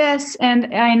 Yes.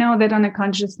 And I know that on a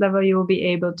conscious level, you will be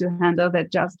able to handle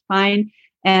that just fine.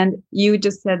 And you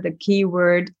just said the key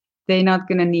word, they're not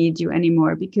going to need you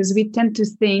anymore, because we tend to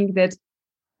think that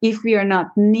if we are not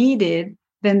needed,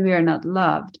 then we are not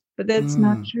loved. But that's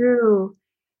not true.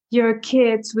 Your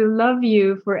kids will love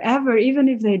you forever, even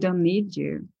if they don't need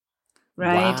you.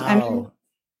 Right? Wow. I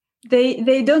mean,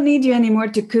 they don't need you anymore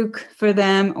to cook for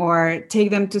them or take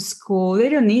them to school. They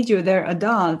don't need you. They're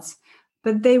adults,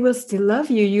 but they will still love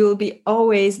you. You'll be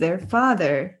always their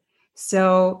father.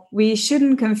 So we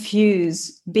shouldn't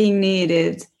confuse being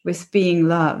needed with being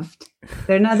loved.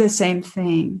 They're not the same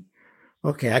thing.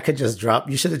 Okay, I could just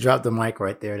you should have dropped the mic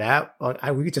right there.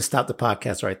 We could just stop the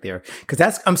podcast right there.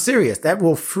 Because I'm serious. That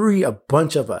will free a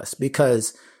bunch of us,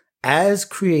 because as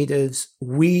creatives,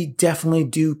 we definitely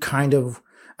do kind of,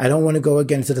 I don't want to go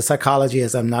again into the psychology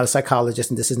as I'm not a psychologist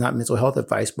and this is not mental health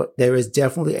advice, but there is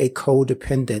definitely a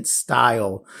codependent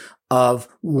style of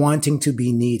wanting to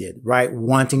be needed, right?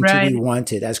 Wanting to be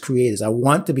wanted as creators. I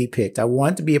want to be picked. I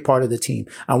want to be a part of the team.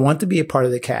 I want to be a part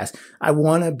of the cast. I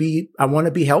want to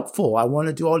be helpful. I want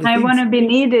to do all the things. I want to be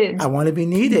needed. I want to be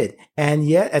needed. And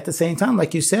yet at the same time,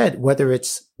 like you said, whether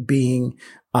it's being,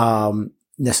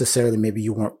 necessarily maybe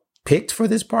you weren't picked for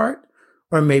this part,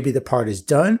 or maybe the part is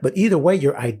done, but either way,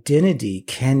 your identity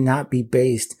cannot be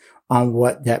based on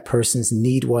what that person's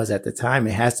need was at the time.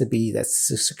 It has to be that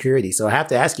security. So I have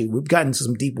to ask you, we've gotten into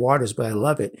some deep waters, but I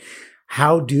love it.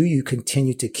 How do you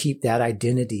continue to keep that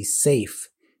identity safe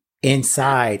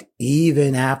inside,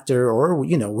 even after, or,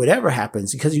 whatever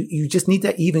happens? Because you just need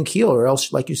that even keel, or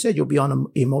else, like you said, you'll be on an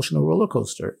emotional roller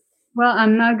coaster. Well,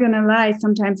 I'm not going to lie.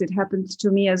 Sometimes it happens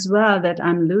to me as well that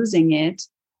I'm losing it.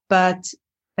 But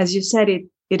as you said,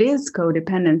 it is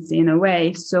codependency in a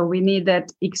way. So we need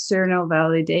that external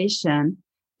validation.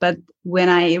 But when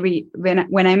I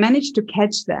manage to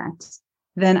catch that,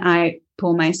 then I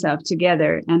pull myself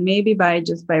together. And maybe by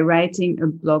writing a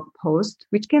blog post,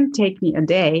 which can take me a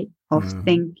day of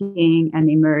thinking and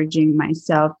immersing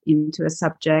myself into a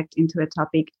subject, into a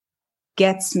topic,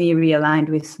 gets me realigned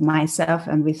with myself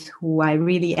and with who I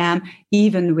really am,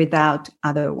 even without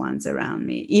other ones around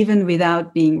me, even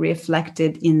without being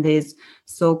reflected in these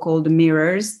so-called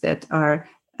mirrors that are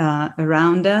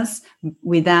around us,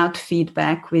 without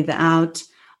feedback, without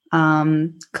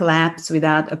claps,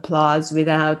 without applause,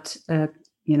 without,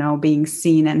 being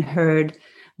seen and heard.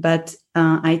 But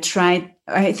I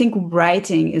think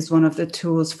writing is one of the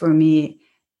tools for me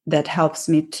that helps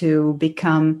me to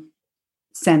become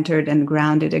centered and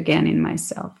grounded again in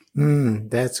myself.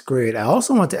 That's great. I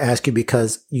also want to ask you,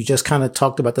 because you just kind of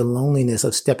talked about the loneliness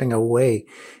of stepping away.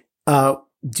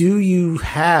 Do you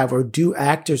have, or do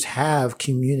actors have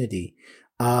community?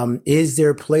 Is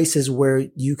there places where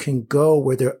you can go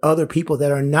where there are other people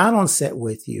that are not on set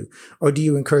with you? Or do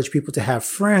you encourage people to have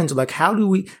friends? Like, how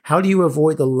do you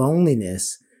avoid the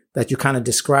loneliness that you kind of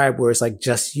describe where it's like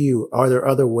just you? Are there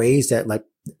other ways that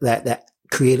that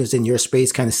creatives in your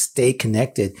space kind of stay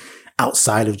connected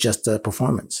outside of just the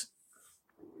performance?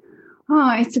 Oh,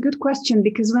 it's a good question,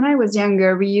 because when I was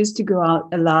younger, we used to go out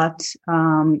a lot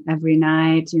every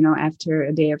night, after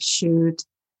a day of shoot.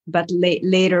 But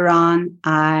later on,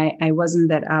 I wasn't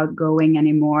that outgoing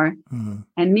anymore.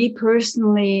 And me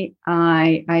personally,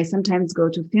 I sometimes go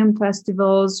to film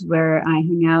festivals where I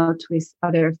hang out with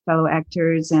other fellow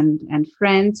actors and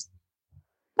friends.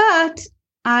 But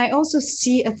I also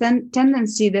see a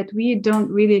tendency that we don't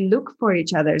really look for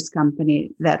each other's company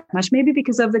that much, maybe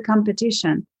because of the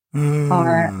competition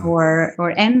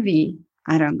or envy.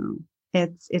 I don't know.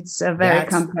 It's a very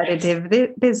competitive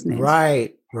business.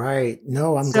 Right.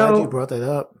 No, I'm glad you brought that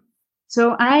up.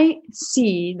 So I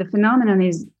see the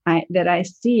phenomenon that I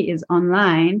see is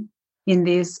online, in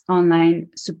these online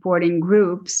supporting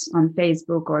groups on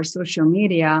Facebook or social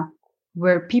media,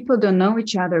 where people don't know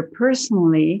each other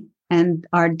personally and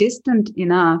are distant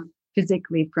enough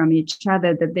physically from each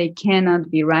other that they cannot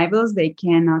be rivals. They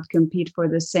cannot compete for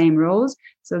the same roles.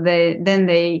 So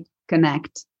they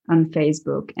connect on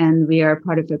Facebook, and we are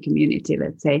part of a community,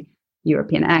 let's say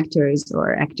European actors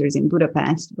or actors in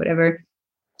Budapest, whatever.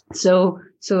 So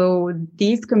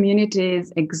these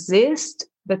communities exist,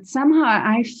 but somehow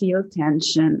I feel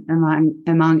tension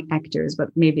among actors, but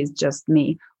maybe it's just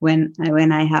me when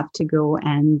I have to go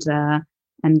and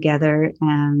gather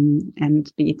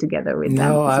and be together with them.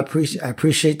 No, I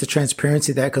appreciate the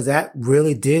transparency of that, because that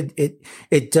really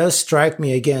it does strike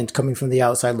me, again, coming from the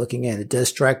outside looking in, it does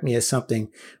strike me as something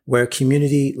where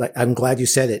community, like, I'm glad you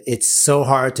said it. It's so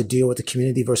hard to deal with the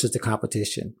community versus the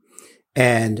competition.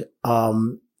 And,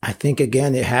 I think,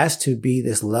 again, it has to be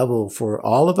this level for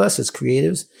all of us as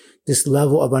creatives, this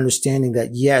level of understanding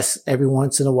that, yes, every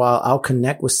once in a while I'll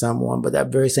connect with someone, but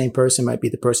that very same person might be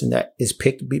the person that is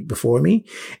picked before me.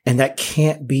 And that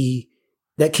can't be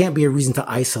a reason to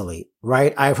isolate,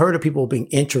 right? I've heard of people being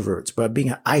introverts, but being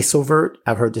an isovert,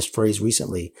 I've heard this phrase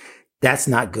recently. That's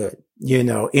not good.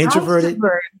 Introverted.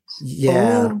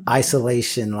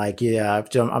 Isolation. Like,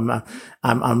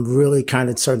 I'm really kind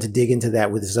of starting to dig into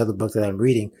that with this other book that I'm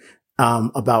reading,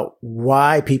 about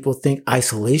why people think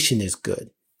isolation is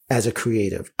good as a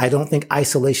creative. I don't think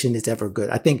isolation is ever good.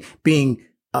 I think being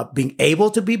able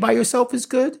to be by yourself is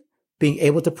good. Being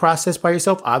able to process by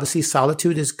yourself, obviously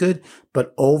solitude is good,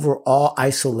 but overall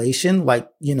isolation,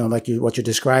 what you're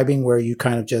describing, where you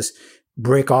kind of just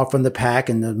break off from the pack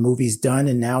and the movie's done,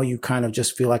 and now you kind of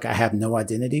just feel like I have no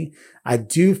identity. I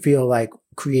do feel like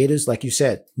creators, like you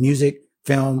said, music,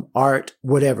 film, art,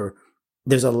 whatever.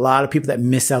 There's a lot of people that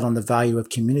miss out on the value of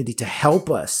community to help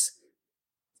us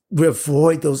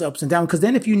avoid those ups and downs. Because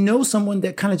then if you know someone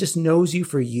that kind of just knows you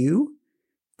for you,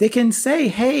 they can say,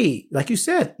 hey, like you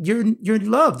said, you're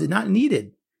loved and not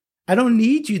needed. I don't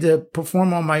need you to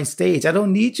perform on my stage. I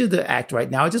don't need you to act right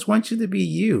now. I just want you to be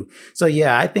you. So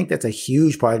yeah, I think that's a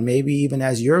huge part. Maybe even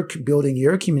as you're building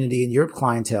your community and your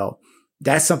clientele,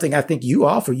 that's something I think you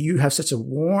offer. You have such a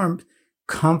warm,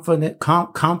 confident,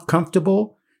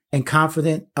 comfortable and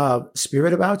confident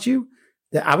spirit about you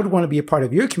that I would want to be a part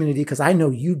of your community because I know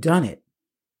you've done it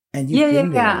and you've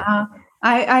been there. Yeah.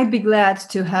 I'd be glad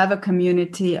to have a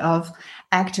community of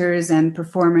actors and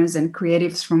performers and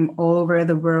creatives from all over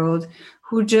the world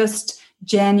who just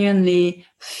genuinely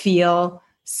feel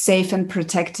safe and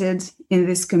protected in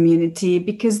this community,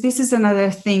 because this is another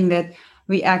thing that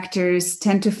we actors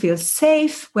tend to feel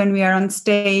safe when we are on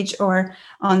stage or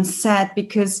on set,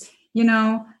 because,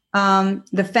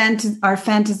 our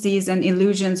fantasies and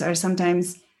illusions are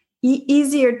sometimes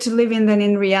easier to live in than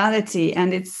in reality,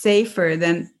 and it's safer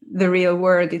than the real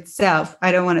world itself.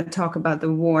 I don't want to talk about the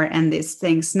war and these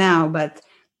things now, but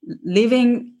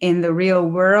living in the real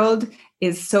world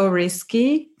is so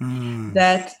risky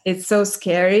that it's so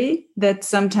scary that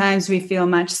sometimes we feel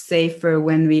much safer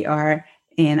when we are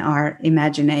in our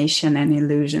imagination and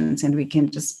illusions and we can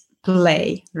just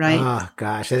play, right? Oh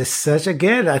gosh, it is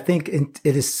I think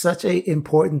it is such an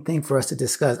important thing for us to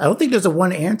discuss. I don't think there's a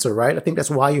one answer, right? I think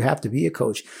that's why you have to be a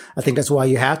coach. I think that's why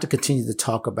you have to continue to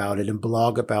talk about it and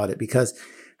blog about it, because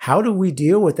how do we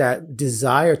deal with that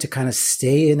desire to kind of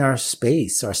stay in our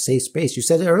space, our safe space? You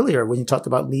said it earlier when you talked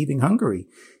about leaving Hungary.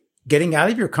 Getting out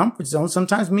of your comfort zone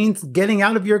sometimes means getting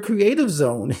out of your creative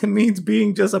zone. It means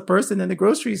being just a person in the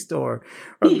grocery store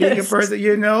or being a person,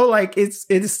 it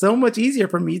is so much easier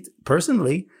for me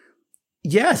personally.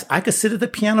 Yes, I could sit at the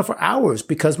piano for hours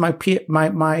because my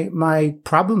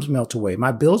problems melt away.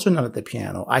 My bills are not at the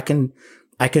piano. I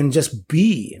can just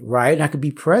be, right? And I can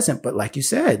be present. But like you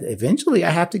said, eventually I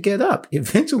have to get up.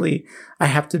 Eventually I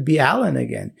have to be Alan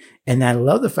again. And I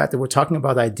love the fact that we're talking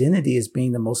about identity as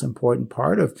being the most important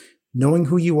part of knowing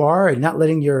who you are and not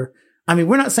letting we're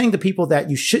not saying to people that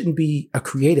you shouldn't be a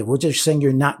creative. We're just saying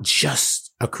you're not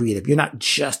just a creative. You're not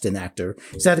just an actor.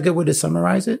 Is that a good way to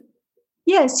summarize it?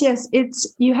 Yes.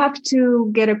 You have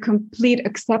to get a complete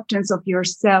acceptance of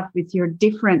yourself with your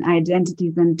different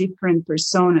identities and different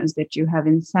personas that you have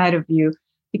inside of you.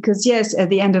 Because yes, at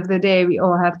the end of the day, we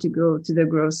all have to go to the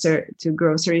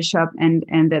grocery shop, and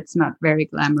that's not very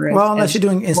glamorous. Well, unless you're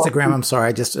doing Instagram, I'm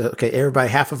sorry. Everybody,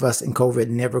 half of us in COVID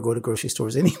never go to grocery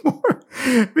stores anymore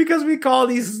because we call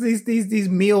these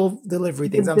meal delivery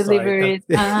things. I'm sorry.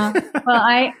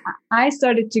 Well, I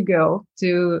started to go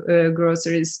to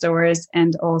grocery stores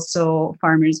and also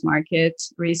farmers market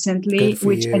recently,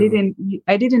 which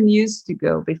I didn't used to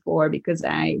go before because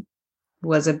I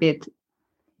was a bit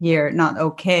not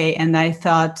okay. And I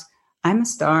thought, I'm a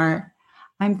star.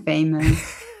 I'm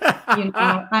famous. I'm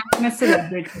a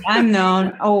celebrity. I'm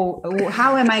known. Oh,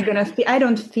 how am I going to fit? I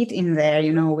don't fit in there,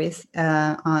 with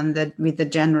the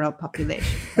general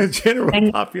population. The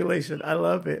general population. I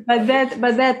love it. But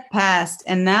that passed.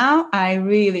 And now I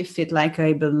really fit like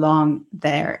I belong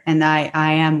there. And I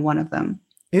am one of them.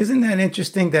 Isn't that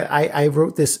interesting that I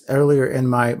wrote this earlier in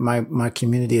my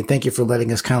community, and thank you for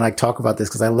letting us kind of like talk about this,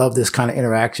 because I love this kind of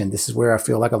interaction. This is where I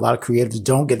feel like a lot of creatives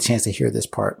don't get a chance to hear this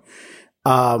part,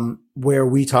 where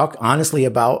we talk honestly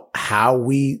about how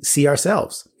we see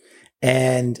ourselves.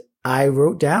 And I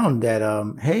wrote down that,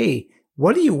 hey,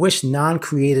 what do you wish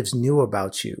non-creatives knew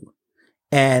about you?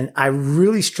 And I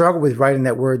really struggle with writing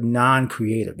that word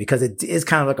non-creative because it is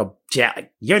kind of like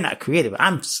you're not creative.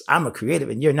 I'm a creative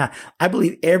and you're not. I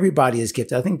believe everybody is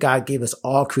gifted. I think God gave us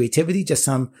all creativity. Just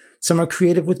some are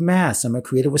creative with math. Some are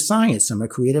creative with science. Some are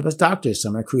creative as doctors.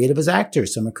 Some are creative as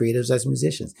actors. Some are creative as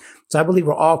musicians. So I believe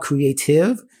we're all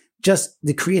creative. Just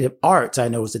the creative arts I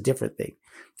know is a different thing.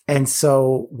 And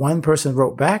so one person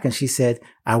wrote back and she said,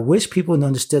 I wish people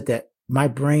understood that my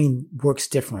brain works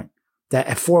different. That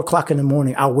at 4:00 in the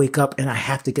morning, I'll wake up and I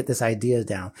have to get this idea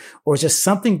down, or just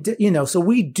something, so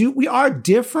we are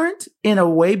different in a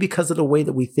way because of the way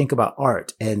that we think about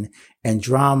art and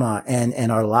drama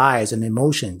and our lives and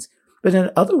emotions. But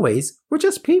in other ways, we're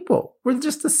just people. We're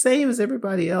just the same as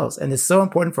everybody else. And it's so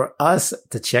important for us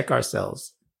to check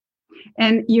ourselves.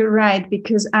 And you're right,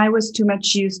 because I was too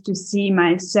much used to see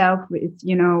myself with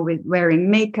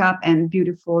wearing makeup and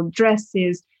beautiful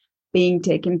dresses, being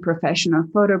taken professional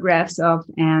photographs of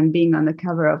and being on the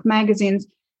cover of magazines.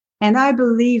 And I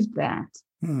believed that,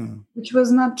 which was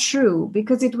not true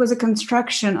because it was a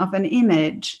construction of an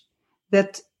image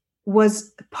that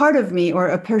was part of me or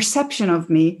a perception of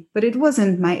me, but it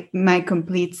wasn't my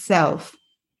complete self.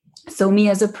 So me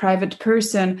as a private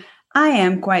person, I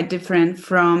am quite different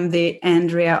from the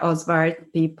Andrea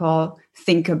Osvart people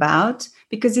think about,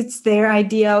 because it's their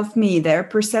idea of me, their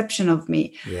perception of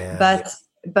me. Yeah.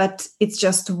 But it's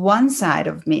just one side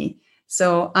of me.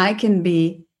 So I can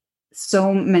be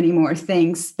so many more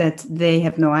things that they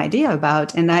have no idea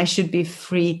about. And I should be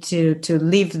free to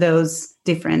live those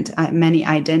different, many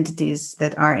identities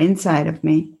that are inside of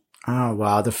me. Oh,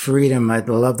 wow. The freedom. I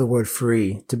love the word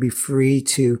free, to be free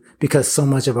to, because so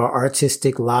much of our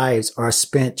artistic lives are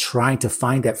spent trying to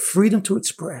find that freedom to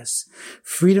express,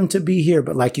 freedom to be here.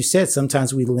 But like you said,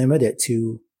 sometimes we limit it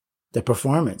to the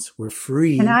performance. We're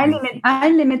free. And I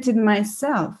limited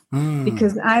myself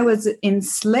because I was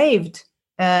enslaved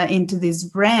into this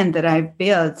brand that I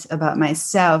built about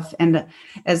myself. And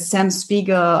as Sam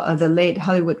Spiegel, the late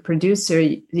Hollywood producer,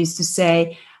 used to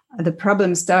say, the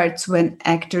problem starts when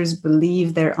actors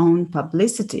believe their own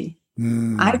publicity.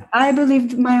 I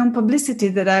believed my own publicity,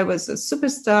 that I was a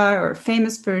superstar or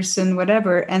famous person,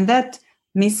 whatever. And that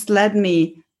misled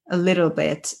me a little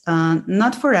bit,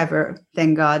 not forever,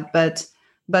 thank God, but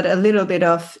a little bit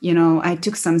of, I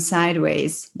took some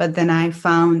sideways, but then I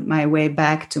found my way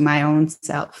back to my own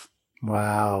self.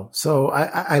 Wow. So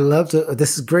I love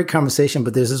this is a great conversation,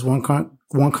 but there's this one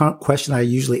question I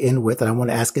usually end with, and I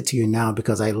want to ask it to you now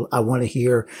because I want to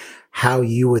hear how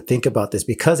you would think about this,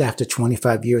 because after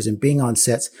 25 years and being on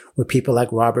sets with people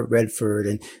like Robert Redford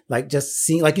and like just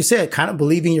seeing, like you said, kind of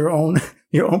believing your own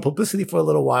publicity for a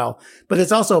little while, but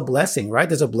it's also a blessing, right?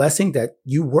 There's a blessing that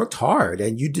you worked hard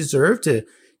and you deserve to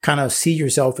kind of see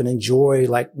yourself and enjoy,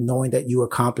 like knowing that you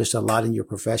accomplished a lot in your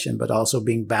profession, but also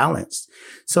being balanced.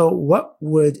 So what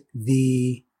would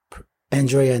the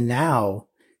Andrea now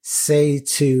say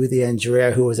to the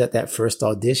Andrea who was at that first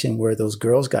audition where those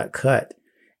girls got cut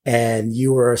and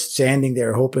you were standing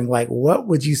there hoping, like, what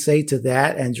would you say to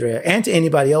that Andrea, and to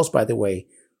anybody else, by the way,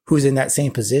 who's in that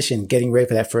same position getting ready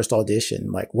for that first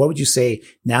audition? Like, what would you say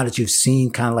now that you've seen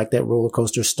kind of like that roller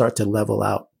coaster start to level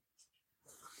out?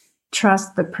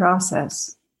 Trust the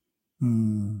process.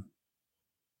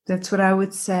 That's what I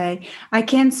would say. I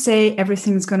can't say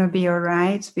everything's going to be all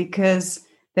right, because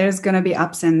there's going to be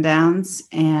ups and downs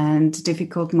and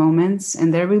difficult moments,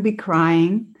 and there will be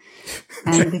crying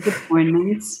and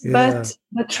disappointments. Yeah.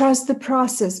 But trust the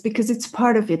process, because it's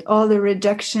part of it. All the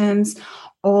rejections,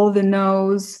 all the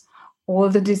no's, all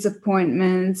the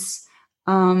disappointments,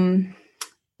 everything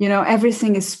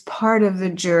is part of the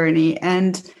journey.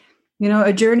 And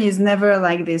a journey is never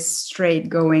like this straight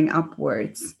going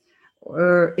upwards,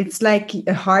 or it's like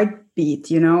a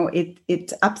heartbeat,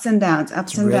 it ups and downs,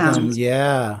 ups and downs.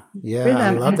 Yeah. Rhythm.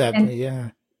 I love that.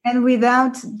 And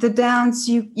without the downs,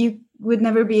 you would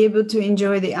never be able to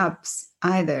enjoy the ups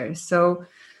either. So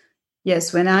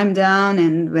yes, when I'm down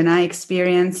and when I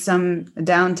experience some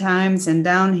down times and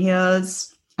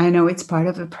downhills, I know it's part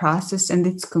of a process, and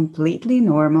it's completely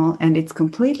normal and it's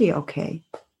completely okay.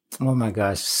 Oh my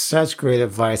gosh, such great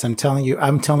advice. I'm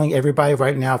telling everybody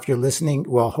right now, if you're listening,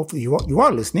 well, hopefully you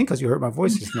are listening because you heard my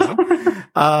voice just now.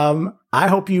 I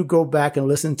hope you go back and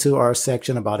listen to our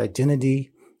section about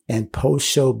identity and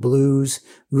post-show blues.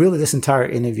 Really, this entire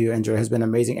interview, Andrea, has been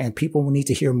amazing, and people will need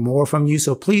to hear more from you.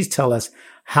 So please tell us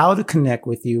how to connect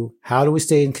with you. How do we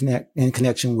stay in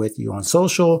connection with you on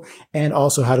social? And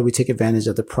also, how do we take advantage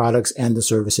of the products and the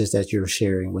services that you're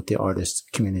sharing with the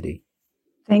artist community?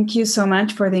 Thank you so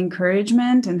much for the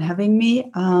encouragement and having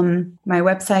me. My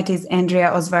website is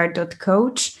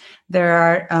andreaosvart.coach.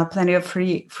 There are plenty of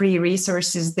free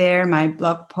resources there, my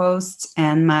blog posts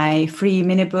and my free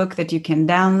mini book that you can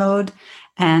download.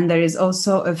 And there is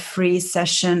also a free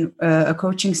session, a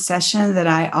coaching session that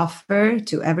I offer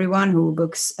to everyone who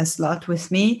books a slot with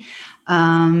me.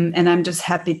 And I'm just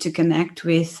happy to connect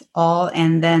with all,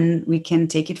 and then we can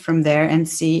take it from there and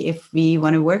see if we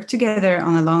want to work together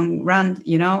on a long run,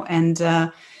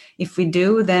 and if we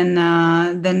do, then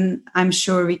I'm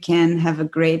sure we can have a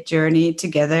great journey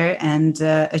together and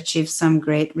achieve some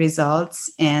great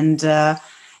results and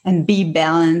be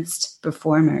balanced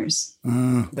performers.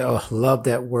 Love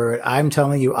that word. I'm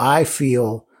telling you, I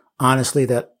feel honestly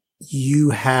that you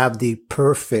have the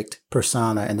perfect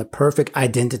persona and the perfect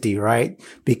identity, right?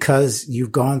 Because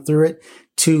you've gone through it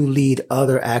to lead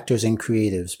other actors and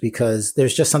creatives, because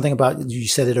there's just something about, you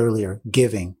said it earlier,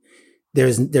 giving.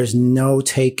 There's no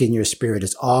take in your spirit.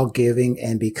 It's all giving.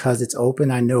 And because it's open,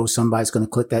 I know somebody's going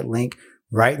to click that link,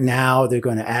 Right now, they're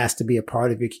going to ask to be a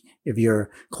part of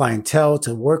your clientele,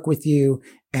 to work with you.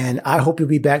 And I hope you'll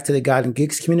be back to the God and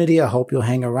Gigs community. I hope you'll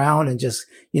hang around and just,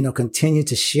 continue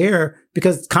to share,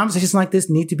 because conversations like this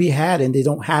need to be had and they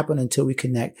don't happen until we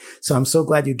connect. So I'm so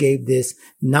glad you gave this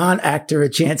non-actor a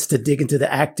chance to dig into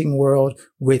the acting world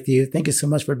with you. Thank you so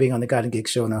much for being on the God and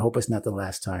Gigs show. And I hope it's not the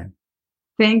last time.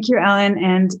 Thank you, Alan.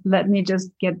 And let me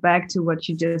just get back to what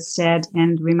you just said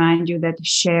and remind you that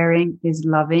sharing is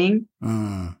loving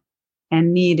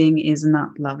and needing is not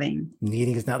loving.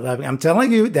 Needing is not loving. I'm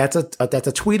telling you, that's a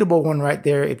tweetable one right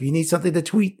there. If you need something to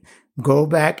tweet, go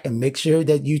back and make sure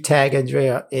that you tag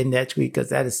Andrea in that tweet, because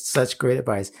that is such great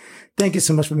advice. Thank you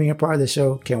so much for being a part of the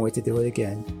show. Can't wait to do it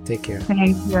again. Take care.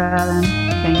 Thank you, Alan.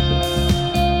 Thank you.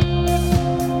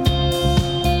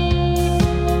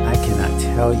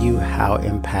 Tell you how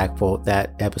impactful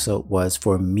that episode was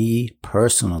for me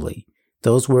personally.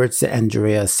 Those words that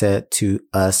Andrea said to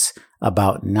us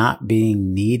about not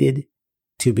being needed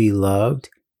to be loved,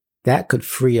 that could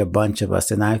free a bunch of us.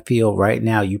 And I feel right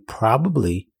now you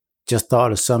probably just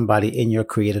thought of somebody in your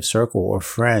creative circle or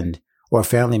friend or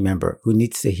family member who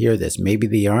needs to hear this. Maybe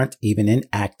they aren't even in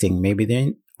acting. Maybe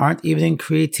they aren't even in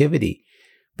creativity,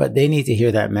 but they need to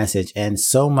hear that message. And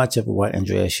so much of what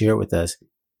Andrea shared with us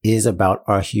is about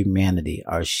our humanity,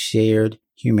 our shared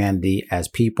humanity as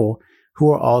people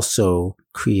who are also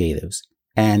creatives.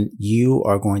 And you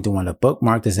are going to want to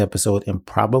bookmark this episode and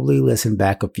probably listen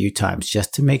back a few times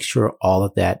just to make sure all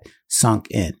of that sunk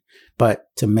in.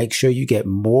 But to make sure you get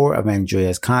more of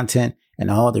Andrea's content and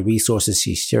all the resources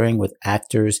she's sharing with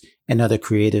actors and other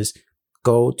creatives,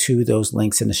 go to those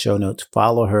links in the show notes,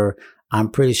 follow her. I'm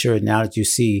pretty sure now that you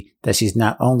see that she's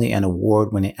not only an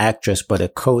award-winning actress, but a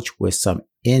coach with some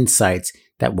insights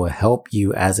that will help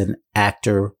you as an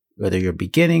actor, whether you're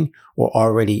beginning or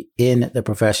already in the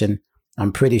profession.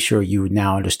 I'm pretty sure you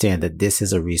now understand that this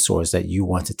is a resource that you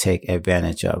want to take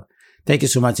advantage of. Thank you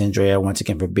so much, Andrea, once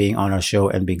again for being on our show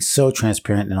and being so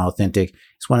transparent and authentic.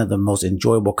 It's one of the most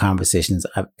enjoyable conversations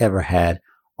I've ever had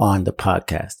on the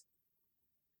podcast.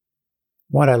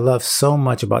 What I love so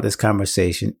much about this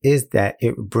conversation is that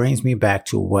it brings me back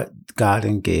to what God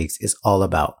and Gigs is all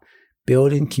about.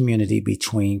 Building community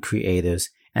between creatives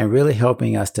and really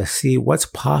helping us to see what's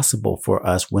possible for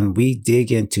us when we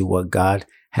dig into what God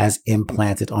has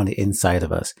implanted on the inside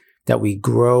of us, that we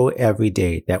grow every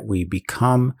day, that we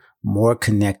become more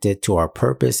connected to our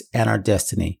purpose and our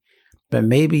destiny. But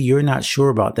maybe you're not sure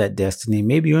about that destiny.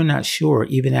 Maybe you're not sure,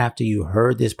 even after you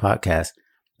heard this podcast,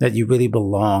 that you really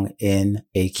belong in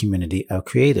a community of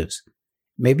creatives.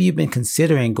 Maybe you've been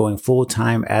considering going full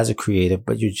time as a creative,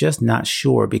 but you're just not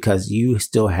sure because you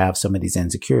still have some of these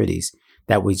insecurities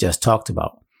that we just talked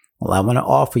about. Well, I want to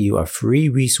offer you a free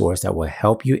resource that will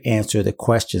help you answer the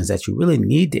questions that you really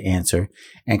need to answer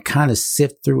and kind of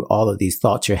sift through all of these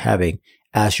thoughts you're having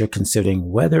as you're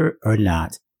considering whether or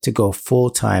not to go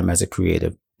full time as a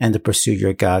creative and to pursue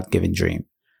your God-given dream.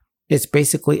 It's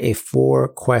basically a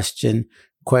 4-question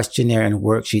questionnaire and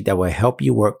worksheet that will help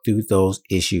you work through those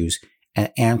issues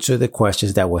and answer the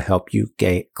questions that will help you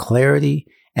gain clarity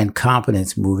and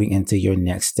confidence moving into your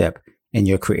next step in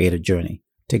your creative journey.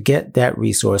 To get that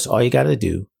resource, all you got to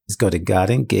do is go to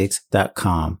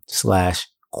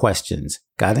godandgigs.com/questions,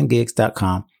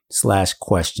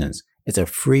 godandgigs.com/questions. It's a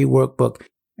free workbook.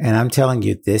 And I'm telling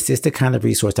you, this is the kind of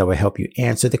resource that will help you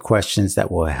answer the questions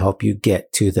that will help you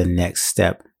get to the next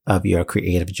step of your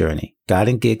creative journey.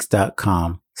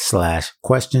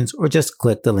 godandgigs.com/questions, or just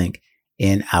click the link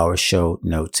in our show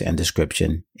notes and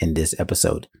description in this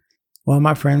episode. Well,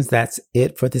 my friends, that's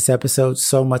it for this episode.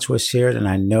 So much was shared, and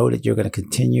I know that you're going to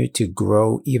continue to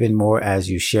grow even more as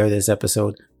you share this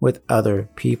episode with other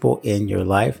people in your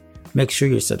life. Make sure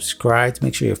you're subscribed.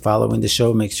 Make sure you're following the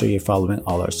show. Make sure you're following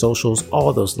all our socials.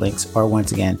 All those links are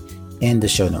once again in the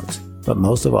show notes. But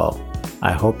most of all,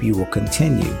 I hope you will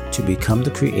continue to become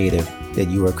the creative that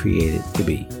you are created to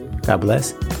be. God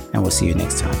bless, and we'll see you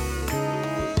next time.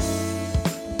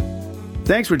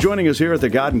 Thanks for joining us here at the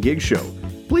God and Gigs Show.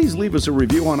 Please leave us a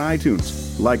review on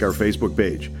iTunes, like our Facebook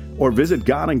page, or visit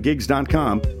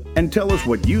godandgigs.com and tell us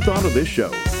what you thought of this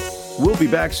show. We'll be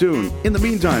back soon. In the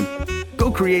meantime, go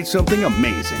create something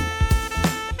amazing.